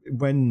 Like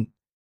when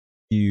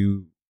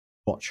you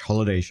watch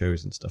holiday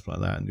shows and stuff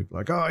like that, and you're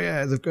like, oh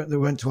yeah, they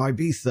went to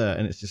Ibiza,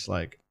 and it's just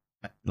like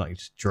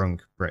just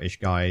drunk British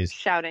guys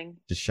Shouting.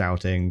 just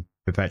shouting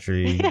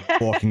perpetually,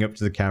 walking up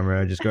to the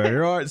camera, just going,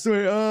 all right,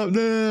 sweet up,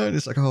 no. And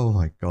it's like, oh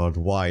my god,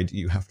 why do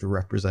you have to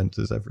represent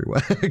us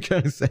everywhere?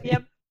 Kind of thing.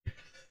 Yep.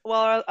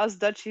 Well, us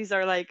Dutchies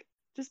are like,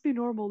 just be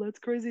normal. That's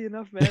crazy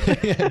enough, man.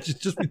 Yeah,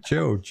 just be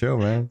chill,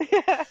 man.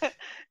 Yeah.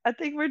 I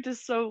think we're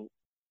just so.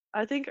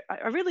 I think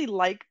I really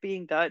like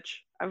being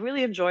Dutch. I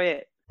really enjoy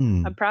it.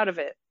 I'm proud of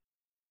it.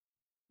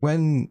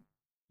 When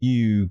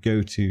you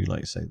go to,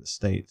 like, say, the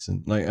States,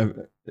 and like,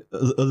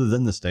 other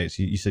than the States,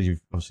 you said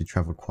you've obviously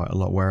traveled quite a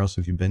lot. Where else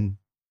have you been?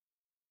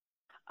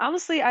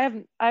 Honestly,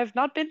 I have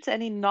not been to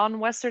any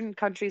non-Western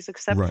countries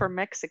except Right. for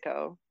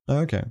Mexico. Oh,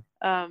 okay.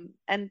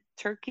 And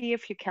Turkey,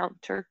 if you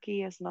count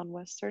Turkey as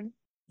non-Western.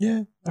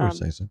 Yeah, I would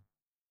say so.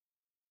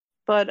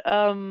 But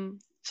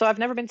so I've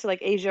never been to like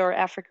Asia or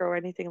Africa or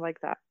anything like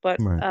that. But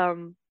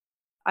Right.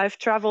 I've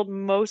traveled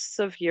most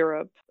of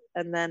Europe,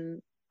 and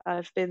then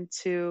I've been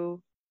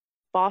to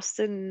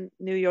Boston,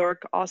 New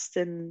York,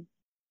 Austin,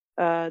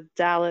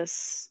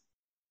 Dallas.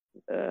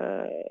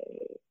 Let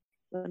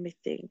me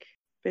think.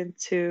 Been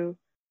to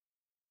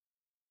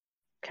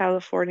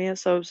California,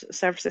 so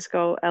San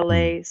Francisco,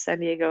 LA, San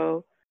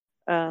Diego.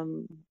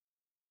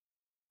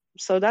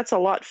 So that's a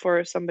lot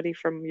for somebody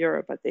from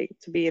Europe, I think,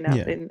 to be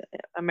Yeah. in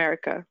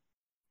America.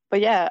 But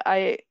yeah,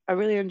 I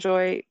really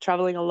enjoy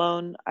traveling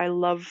alone. I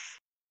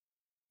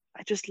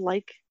just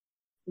like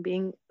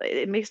being,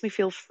 it makes me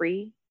feel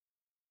free.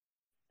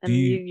 Do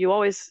And you you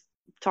always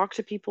talk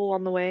to people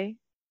on the way.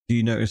 do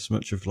you notice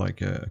much of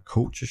like a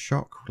culture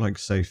shock? Like,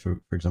 say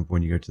for example,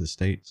 when you go to the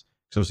States,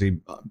 because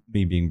obviously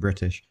me being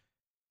British,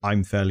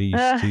 I'm fairly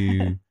used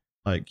to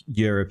like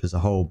Europe as a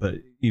whole, but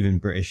even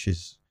British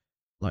is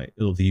like,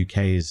 or the UK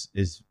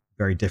is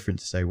very different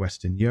to say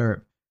Western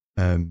Europe.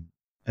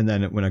 And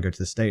then when I go to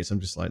the States, I'm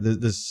just like,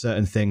 there's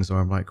certain things where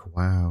I'm like,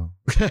 wow,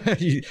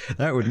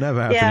 that would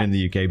never happen Yeah. in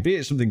the UK, be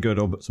it something good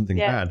or something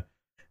Yeah. bad.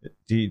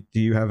 Do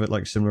you have it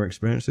like similar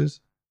experiences?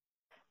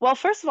 Well,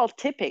 first of all,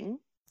 tipping.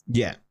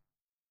 Yeah,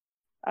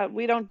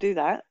 We don't do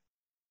that.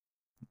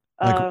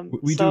 like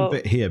we do a So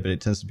bit here, but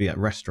it tends to be at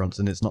restaurants,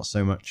 and it's not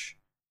so much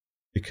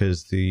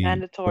because the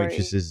mandatory.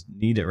 waitresses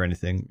need it or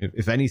anything.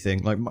 If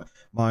anything, like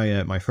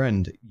my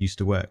friend used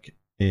to work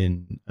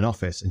in an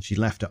office, and she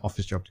left her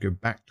office job to go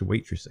back to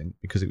waitressing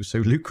because it was so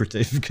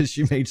lucrative because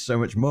she made so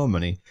much more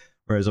money.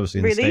 Whereas obviously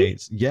in the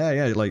States,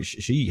 yeah, like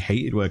she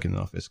hated working in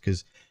the office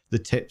because the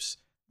tips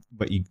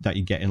that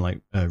you get in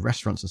like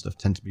restaurants and stuff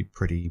tend to be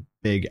pretty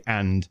big,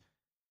 and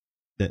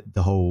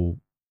the whole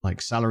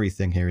like salary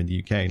thing here in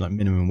the UK, like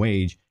minimum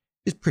wage,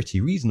 is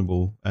pretty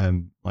reasonable.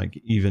 Like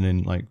even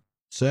in like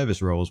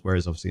service roles,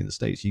 whereas obviously in the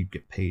States you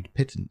get paid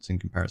pittance in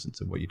comparison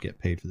to what you'd get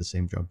paid for the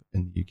same job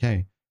in the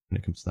UK when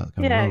it comes to that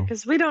kind of Yeah, role.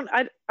 because we don't.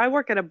 I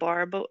work at a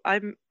bar, but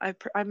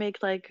I make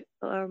like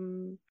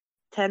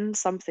 10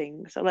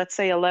 something. So let's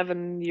say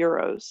 11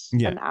 euros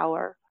Yeah. an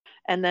hour,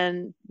 and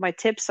then my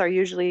tips are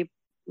usually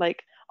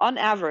like on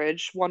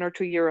average 1 or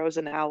 2 euros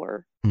an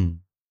hour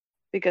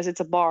because it's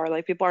a bar.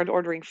 Like people aren't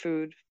ordering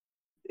food,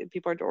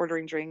 people aren't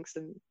ordering drinks,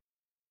 and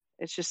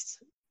it's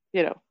just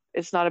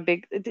it's not a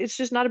big. It's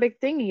just not a big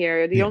thing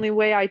here. The Yeah. only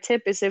way I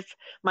tip is if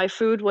my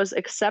food was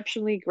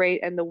exceptionally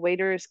great and the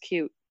waiter is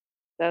cute.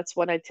 That's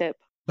when I tip.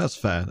 That's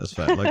fair. That's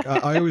fair. Like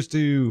I always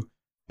do.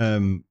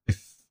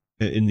 If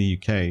in the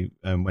UK,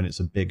 when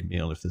it's a big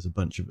meal, if there's a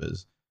bunch of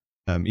us,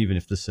 even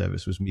if the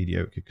service was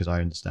mediocre, because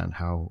I understand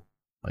how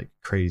like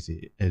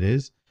crazy it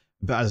is.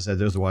 But as I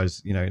said,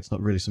 otherwise, it's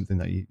not really something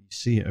that you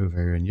see over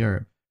here in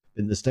Europe.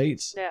 In the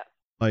States, Yeah.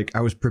 like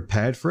I was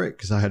prepared for it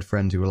because I had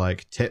friends who were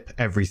like tip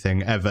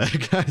everything ever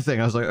kind of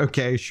thing. I was like,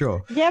 okay,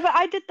 sure. Yeah, but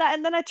I did that,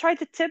 and then I tried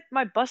to tip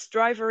my bus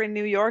driver in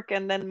New York,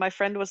 and then my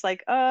friend was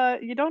like,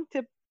 you don't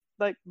tip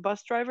like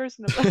bus drivers."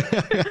 And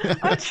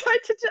I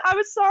tried to. I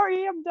was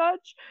sorry, I'm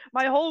Dutch.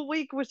 My whole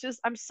week was just,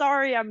 I'm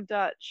sorry, I'm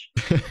Dutch.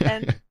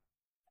 And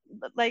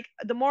like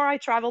the more I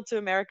travel to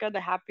America, the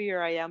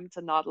happier I am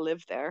to not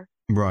live there.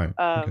 Right.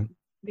 Okay.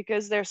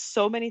 Because there's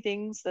so many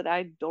things that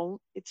I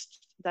don't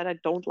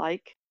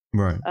like.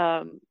 Right.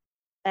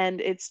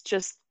 And it's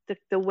just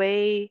the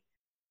way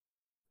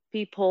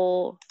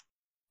people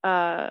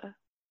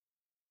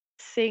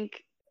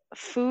think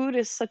food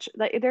is such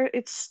like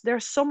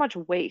there's so much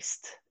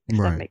waste, if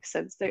Right. that makes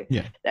sense.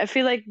 Yeah. I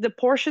feel like the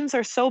portions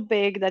are so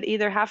big that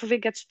either half of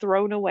it gets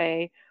thrown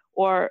away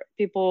or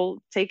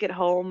people take it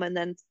home and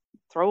then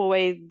throw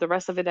away the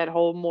rest of it at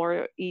home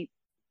or eat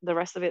the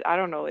rest of it. I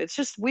don't know. It's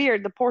just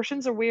weird. The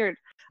portions are weird.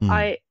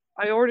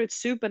 I ordered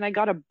soup and I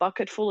got a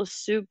bucket full of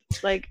soup.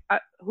 Like,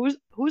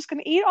 who's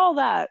gonna eat all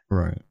that?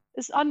 Right.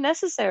 It's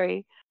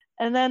unnecessary.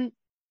 And then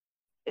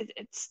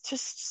it's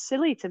just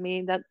silly to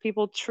me that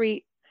people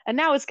treat. And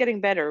now it's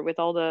getting better with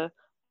all the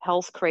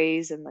health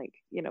craze and like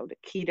the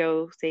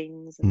keto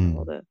things and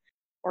all the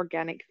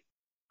organic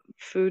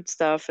food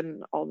stuff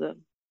and all the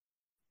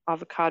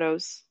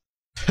avocados.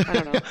 I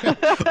don't know.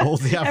 All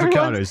the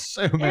avocados,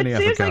 so many avocados.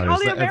 It seems like all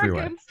the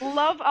Americans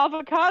love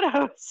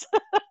avocados.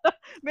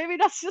 Maybe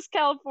that's just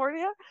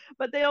California,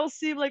 but they all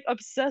seem like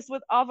obsessed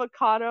with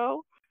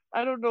avocado.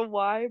 I don't know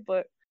why,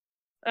 but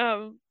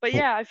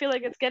yeah, I feel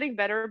like it's getting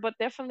better. But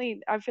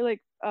definitely, I feel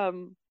like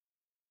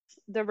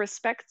the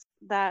respect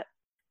that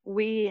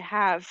we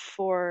have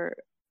for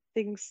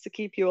things to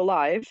keep you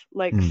alive,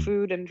 like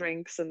food and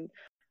drinks and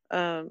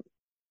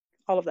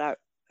all of that,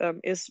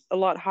 is a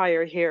lot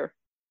higher here.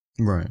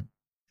 Right.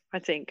 I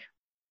think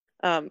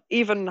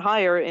even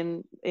higher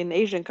in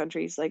Asian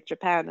countries like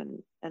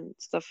Japan and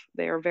stuff.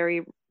 They are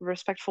very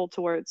respectful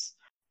towards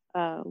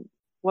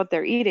what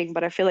they're eating.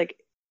 But I feel like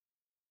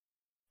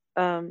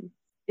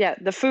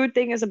the food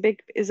thing is a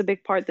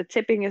big part. The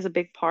tipping is a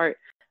big part.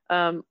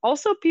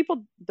 Also,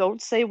 people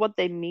don't say what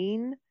they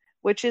mean,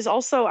 which is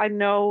also, I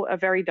know, a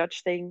very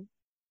Dutch thing,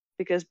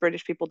 because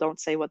British people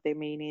don't say what they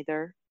mean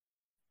either.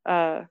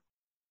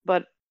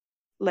 But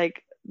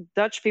like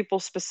Dutch people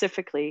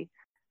specifically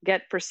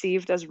get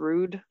perceived as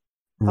rude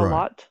a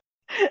lot.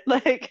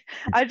 Like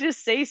I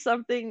just say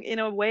something in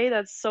a way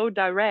that's so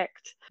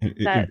direct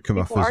that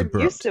people aren't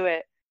used to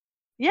it.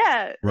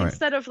 Yeah,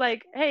 instead of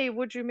like, hey,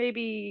 would you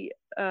maybe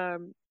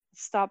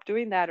stop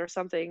doing that or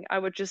something, I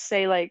would just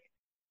say like,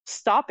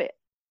 stop it.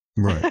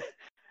 Right.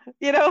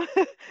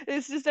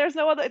 It's just, there's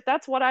no other.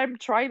 That's what I'm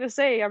trying to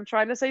say. I'm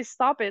trying to say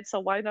stop it.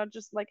 So why not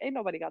just like, ain't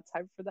nobody got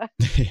time for that.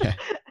 Yeah.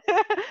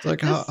 It's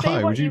like,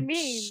 hi, would you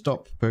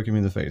stop poking me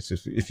in the face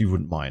if you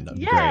wouldn't mind? That'd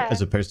be great.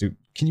 As opposed to,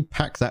 can you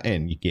pack that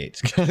in, you git,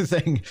 kind of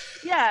thing.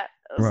 Yeah.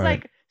 It's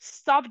like,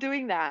 stop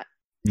doing that.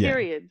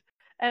 Period.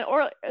 And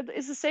or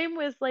it's the same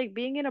with like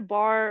being in a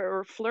bar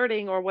or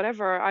flirting or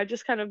whatever. I'm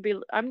just kind of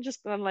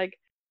like,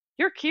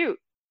 you're cute.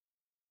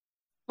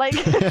 Like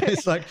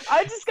it's like,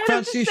 I just gotta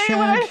fancy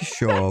shag.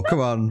 Sure, come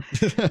on.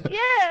 Yeah.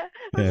 I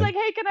was like,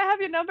 hey, can I have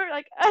your number?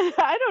 Like,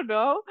 I don't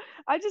know.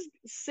 I just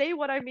say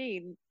what I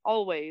mean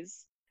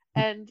always.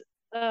 And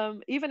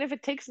even if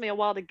it takes me a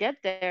while to get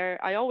there,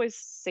 I always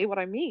say what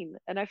I mean.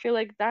 And I feel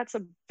like that's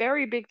a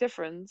very big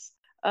difference.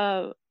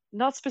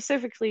 Not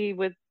specifically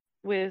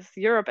with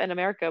Europe and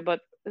America, but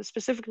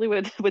specifically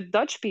with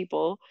Dutch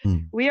people.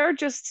 We are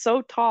just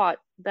so taught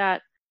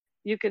that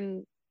you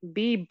can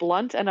be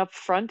blunt and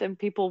upfront and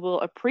people will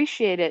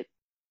appreciate it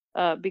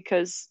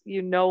because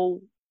you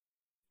know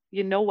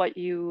what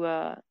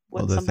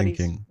somebody's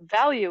thinking.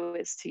 Value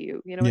is to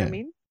you. You know what I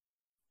mean?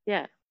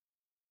 Yeah.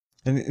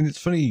 And it's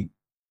funny,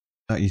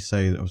 that you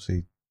say that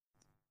obviously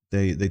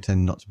they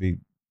tend not to be,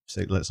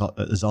 say, let's not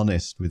as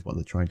honest with what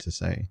they're trying to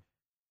say.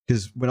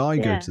 Because when I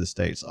go Yeah. to the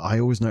States, I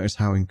always notice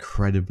how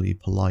incredibly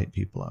polite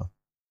people are.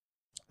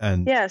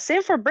 And Yeah,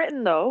 same for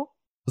Britain though.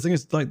 the thing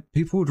is, like,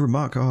 people would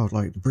remark, "Oh,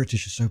 like the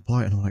British are so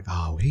polite," and I'm like,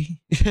 "Are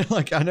we?"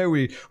 Like, I know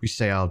we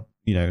say our,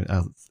 you know,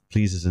 our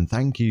pleases and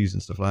thank yous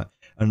and stuff like that,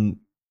 and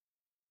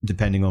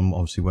depending on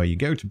obviously where you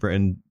go to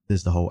Britain,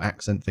 there's the whole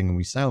accent thing, and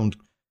we sound,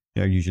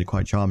 you know, usually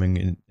quite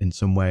charming in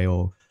some way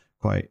or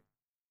quite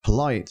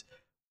polite.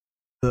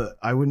 But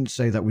I wouldn't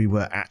say that we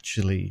were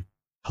actually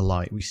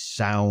polite. We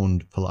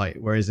sound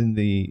polite, whereas in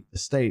the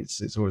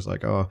States, it's always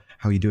like, "Oh,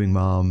 how are you doing,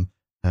 mom?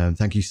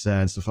 Thank you, sir,"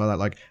 and stuff like that.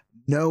 Like,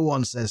 no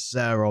one says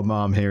sir or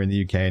mom here in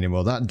the UK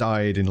anymore. That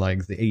died in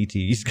like the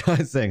 80s kind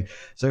of thing.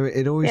 So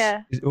it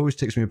always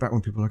takes me back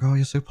when people are like, "Oh,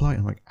 you're so polite."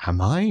 I'm like,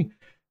 "Am I?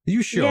 Are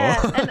you sure?" Yeah,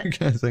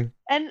 kind of thing.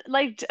 and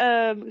like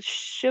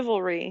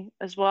chivalry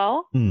as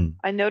well.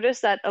 I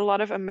noticed that a lot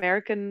of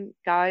American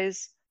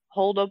guys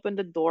hold open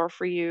the door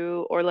for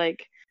you, or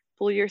like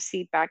pull your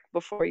seat back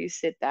before you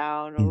sit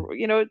down, or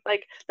you know,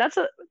 like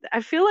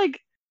I feel like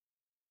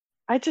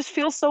I just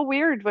feel so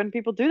weird when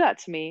people do that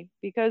to me,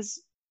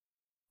 because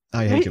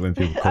I hate it when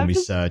people call me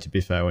just, sir, to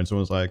be fair, when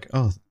someone's like,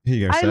 "Oh, here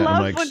you go, I sir." I'm love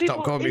like, when "Stop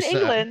people calling in me sir."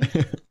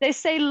 England they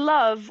say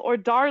love or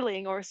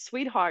darling or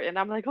sweetheart, and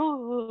I'm like,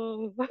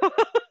 oh.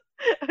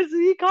 So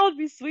he called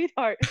me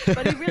sweetheart,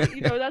 but he really,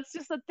 you know, that's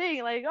just a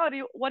thing. Like, oh,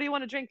 what do you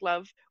want to drink,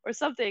 love, or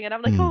something? And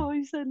I'm like, oh,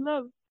 he said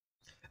love.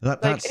 Like,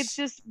 it's That's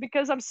just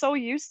because I'm so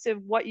used to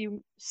what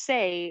you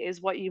say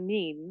is what you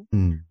mean,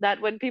 that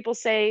when people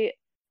say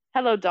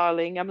hello,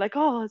 darling, I'm like,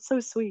 oh, it's so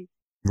sweet.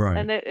 right.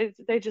 And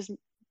they just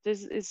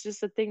it's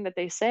just a thing that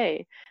they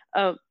say.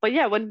 But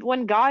yeah,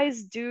 when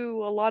guys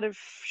do a lot of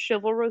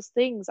chivalrous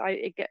things,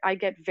 I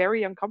get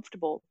very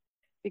uncomfortable,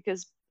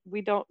 because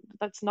we don't,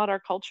 that's not our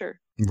culture.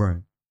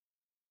 Right.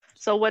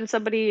 So when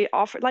somebody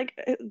offered, like,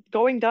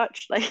 going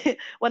Dutch, like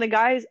when a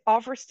guy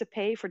offers to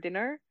pay for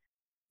dinner,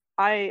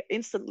 I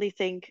instantly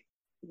think,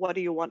 what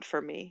do you want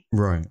from me?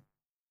 Right.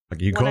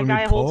 Like, you When a calling me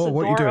guy holds poor? the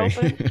What are you door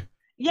doing? open,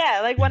 yeah,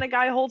 like when a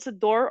guy holds the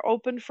door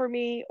open for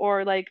me,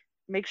 or like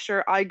make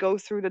sure I go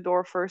through the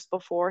door first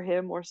before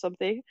him or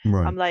something,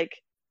 Right. I'm like,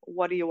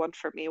 what do you want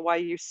from me? Why are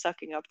you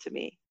sucking up to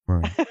me?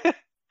 Right.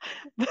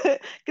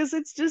 Because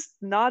it's just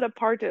not a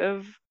part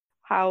of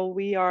how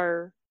we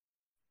are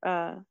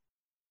uh,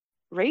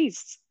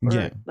 raised,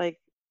 Yeah. or like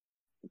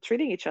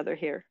treating each other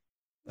here.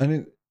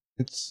 And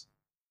it's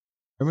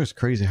almost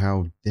crazy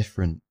how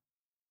different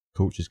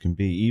cultures can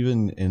be,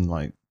 even in,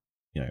 like,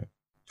 you know,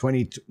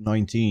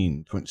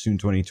 2019, soon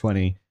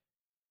 2020.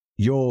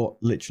 You're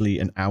literally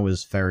an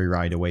hour's ferry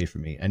ride away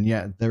from me, and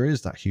yet there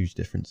is that huge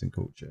difference in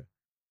culture.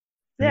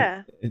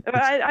 And Yeah,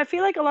 I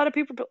feel like a lot of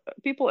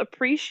people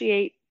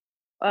appreciate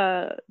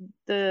uh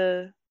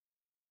the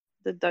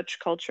Dutch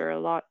culture a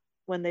lot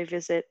when they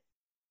visit,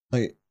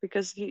 like,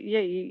 because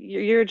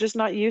you're just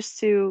not used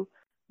to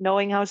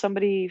knowing how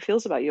somebody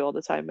feels about you all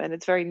the time, and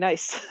it's very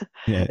nice.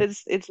 yeah,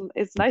 It's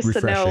nice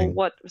to know refreshing.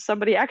 what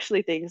somebody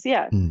actually thinks.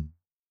 Yeah.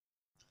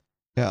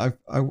 Yeah,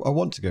 I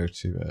want to go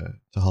to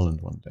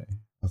Holland one day.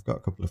 I've got a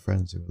couple of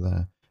friends who are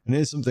there, and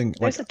it's something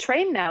There's like, a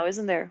train now,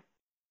 isn't there?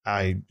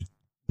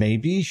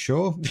 maybe,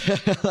 sure.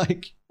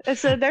 Like,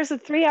 There's a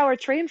 3-hour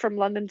train from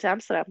London to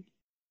Amsterdam.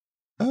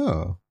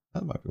 oh,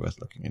 that might be worth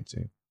looking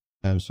into,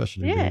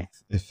 especially Yeah.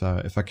 with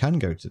if I can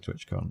go to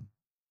TwitchCon,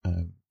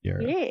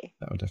 Europe, Yeah.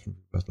 that would definitely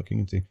be worth looking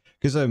into.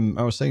 Because I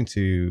was saying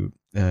to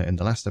in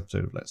the last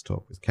episode of Let's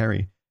Talk with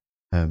Kerry,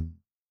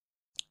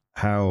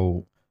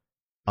 how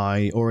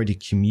I already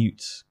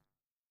commute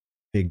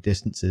big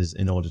distances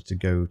in order to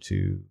go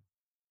to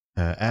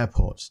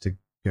airports, to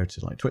go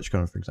to, like,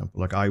 TwitchCon, for example.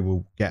 Like, I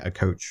will get a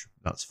coach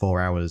that's 4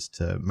 hours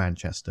to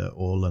Manchester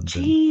or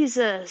London.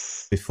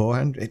 Jesus.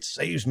 Beforehand. It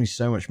saves me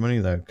so much money,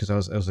 though, because I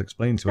was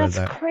explaining to her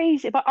that That's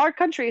crazy. But our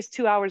country is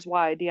 2 hours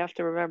wide. You have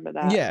to remember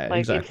that. Yeah,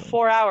 like exactly. In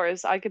 4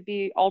 hours, I could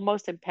be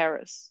almost in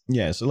Paris.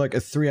 Yeah, so like a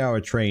 3-hour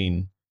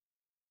train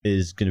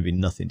is going to be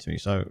nothing to me.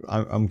 So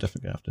I'm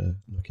definitely going to have to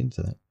look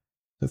into that.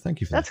 So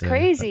thank you for That's that.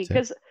 crazy,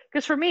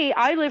 because for me,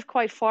 I live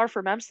quite far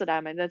from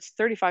Amsterdam, and that's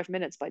 35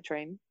 minutes by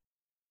train.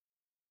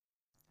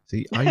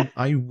 See,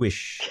 I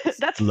wish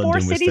That's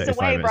London 4 cities was 35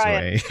 away,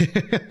 minutes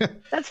Brian. away.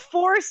 That's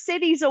 4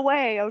 cities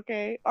away.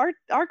 Okay,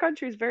 our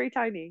country is very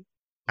tiny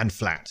and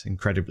flat,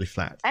 incredibly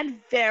flat, and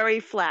very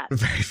flat.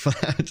 Very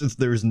flat.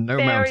 There is no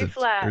mountains.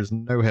 Flat. There's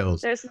no hills.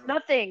 There's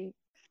nothing,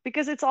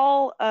 because it's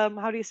all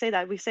how do you say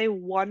that? We say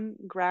one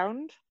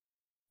ground.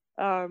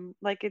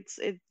 Like it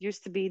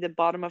used to be the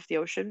bottom of the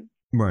ocean.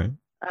 Right.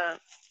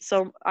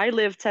 So I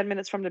live 10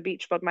 minutes from the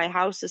beach, but my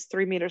house is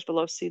 3 meters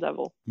below sea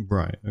level.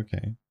 Right.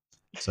 Okay.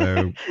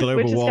 So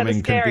global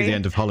warming could be the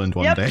end of Holland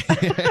one day.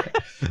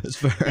 That's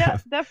fair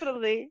enough.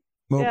 Definitely.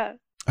 Well,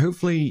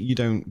 hopefully you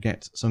don't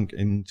get sunk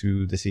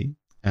into the sea.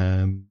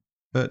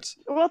 But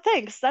Well,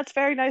 thanks. That's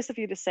very nice of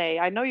you to say.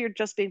 I know you're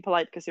just being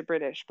polite because you're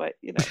British, but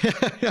you know.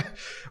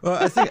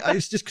 well, I think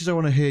it's just because I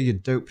want to hear your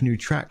dope new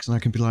tracks, and I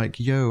can be like,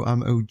 "Yo,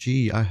 I'm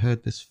OG. I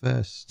heard this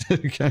first,"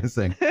 kind of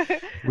thing.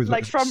 With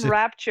Like from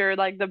Rapture,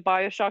 like the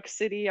BioShock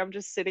city, I'm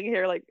just sitting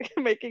here like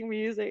making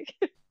music.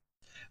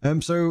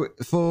 So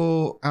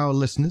for our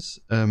listeners,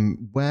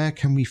 where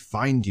can we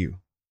find you?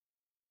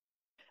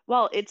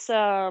 Well, it's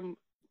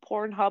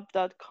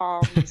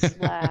pornhub.com/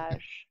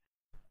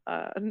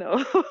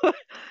 no.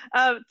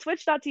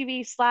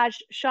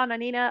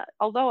 Twitch.tv/Shawnanina.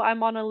 Although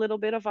I'm on a little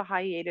bit of a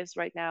hiatus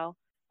right now.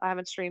 I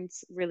haven't streamed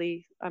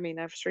really. I mean,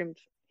 I've streamed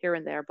here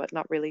and there, but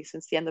not really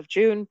since the end of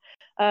June.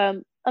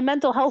 A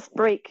mental health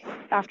break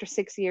after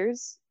 6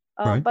 years.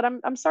 Right. But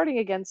I'm starting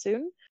again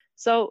soon.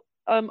 So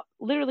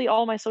literally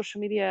all my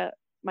social media,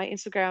 my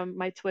Instagram,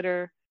 my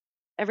Twitter,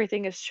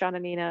 everything is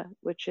Shawnanina,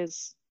 which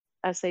is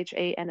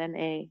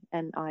SHANNANINA.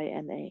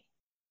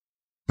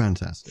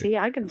 Fantastic. See,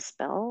 I can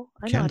spell.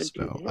 I know Can how to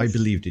spell. do I this.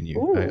 believed in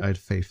you. I had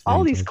faith.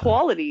 All these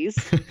qualities.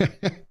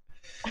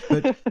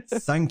 But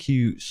thank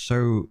you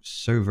so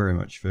very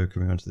much for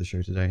coming onto the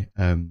show today.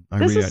 I this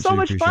really is so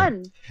much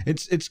fun.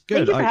 It's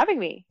good. Thank you for having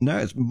me. No,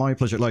 it's my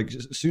pleasure. Like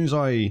as soon as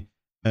I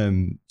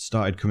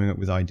started coming up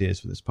with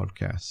ideas for this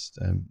podcast,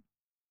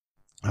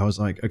 I was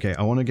like, okay,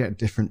 I want to get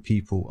different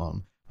people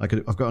on. Like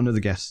I've got another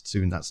guest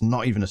soon that's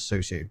not even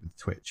associated with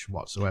Twitch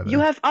whatsoever. You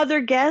have other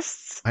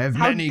guests? I have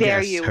How many dare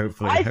guests. You?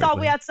 Hopefully, I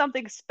thought we had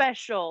something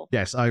special.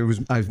 Yes,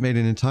 I've made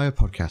an entire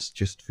podcast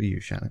just for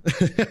you, Shannon.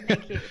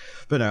 Thank you.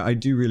 But no, I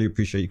do really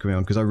appreciate you coming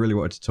on because I really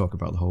wanted to talk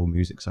about the whole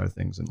music side of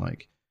things and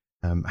like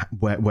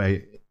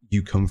where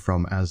you come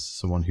from as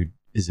someone who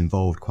is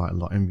involved quite a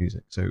lot in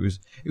music. So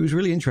it was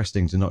really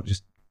interesting to not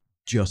just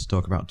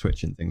talk about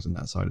Twitch and things and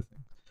that side of things.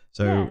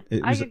 So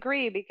yeah, I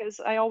agree because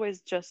I always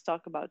just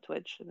talk about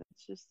Twitch and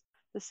it's just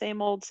the same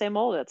old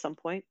at some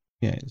point.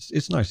 Yeah,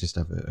 it's nice just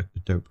to have a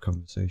dope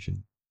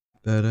conversation.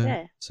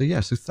 But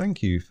so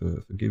thank you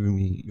for giving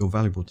me your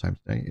valuable time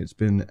today. It's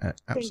been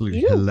absolutely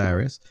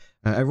hilarious.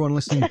 Everyone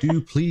listening, do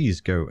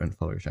please go and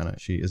follow Shanna.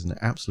 She is an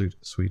absolute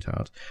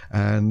sweetheart.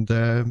 And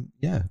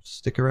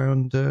stick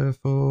around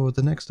for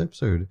the next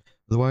episode.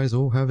 Otherwise,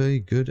 all have a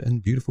good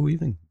and beautiful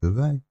evening.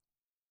 Bye-bye.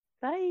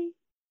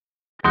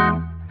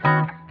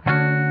 Bye.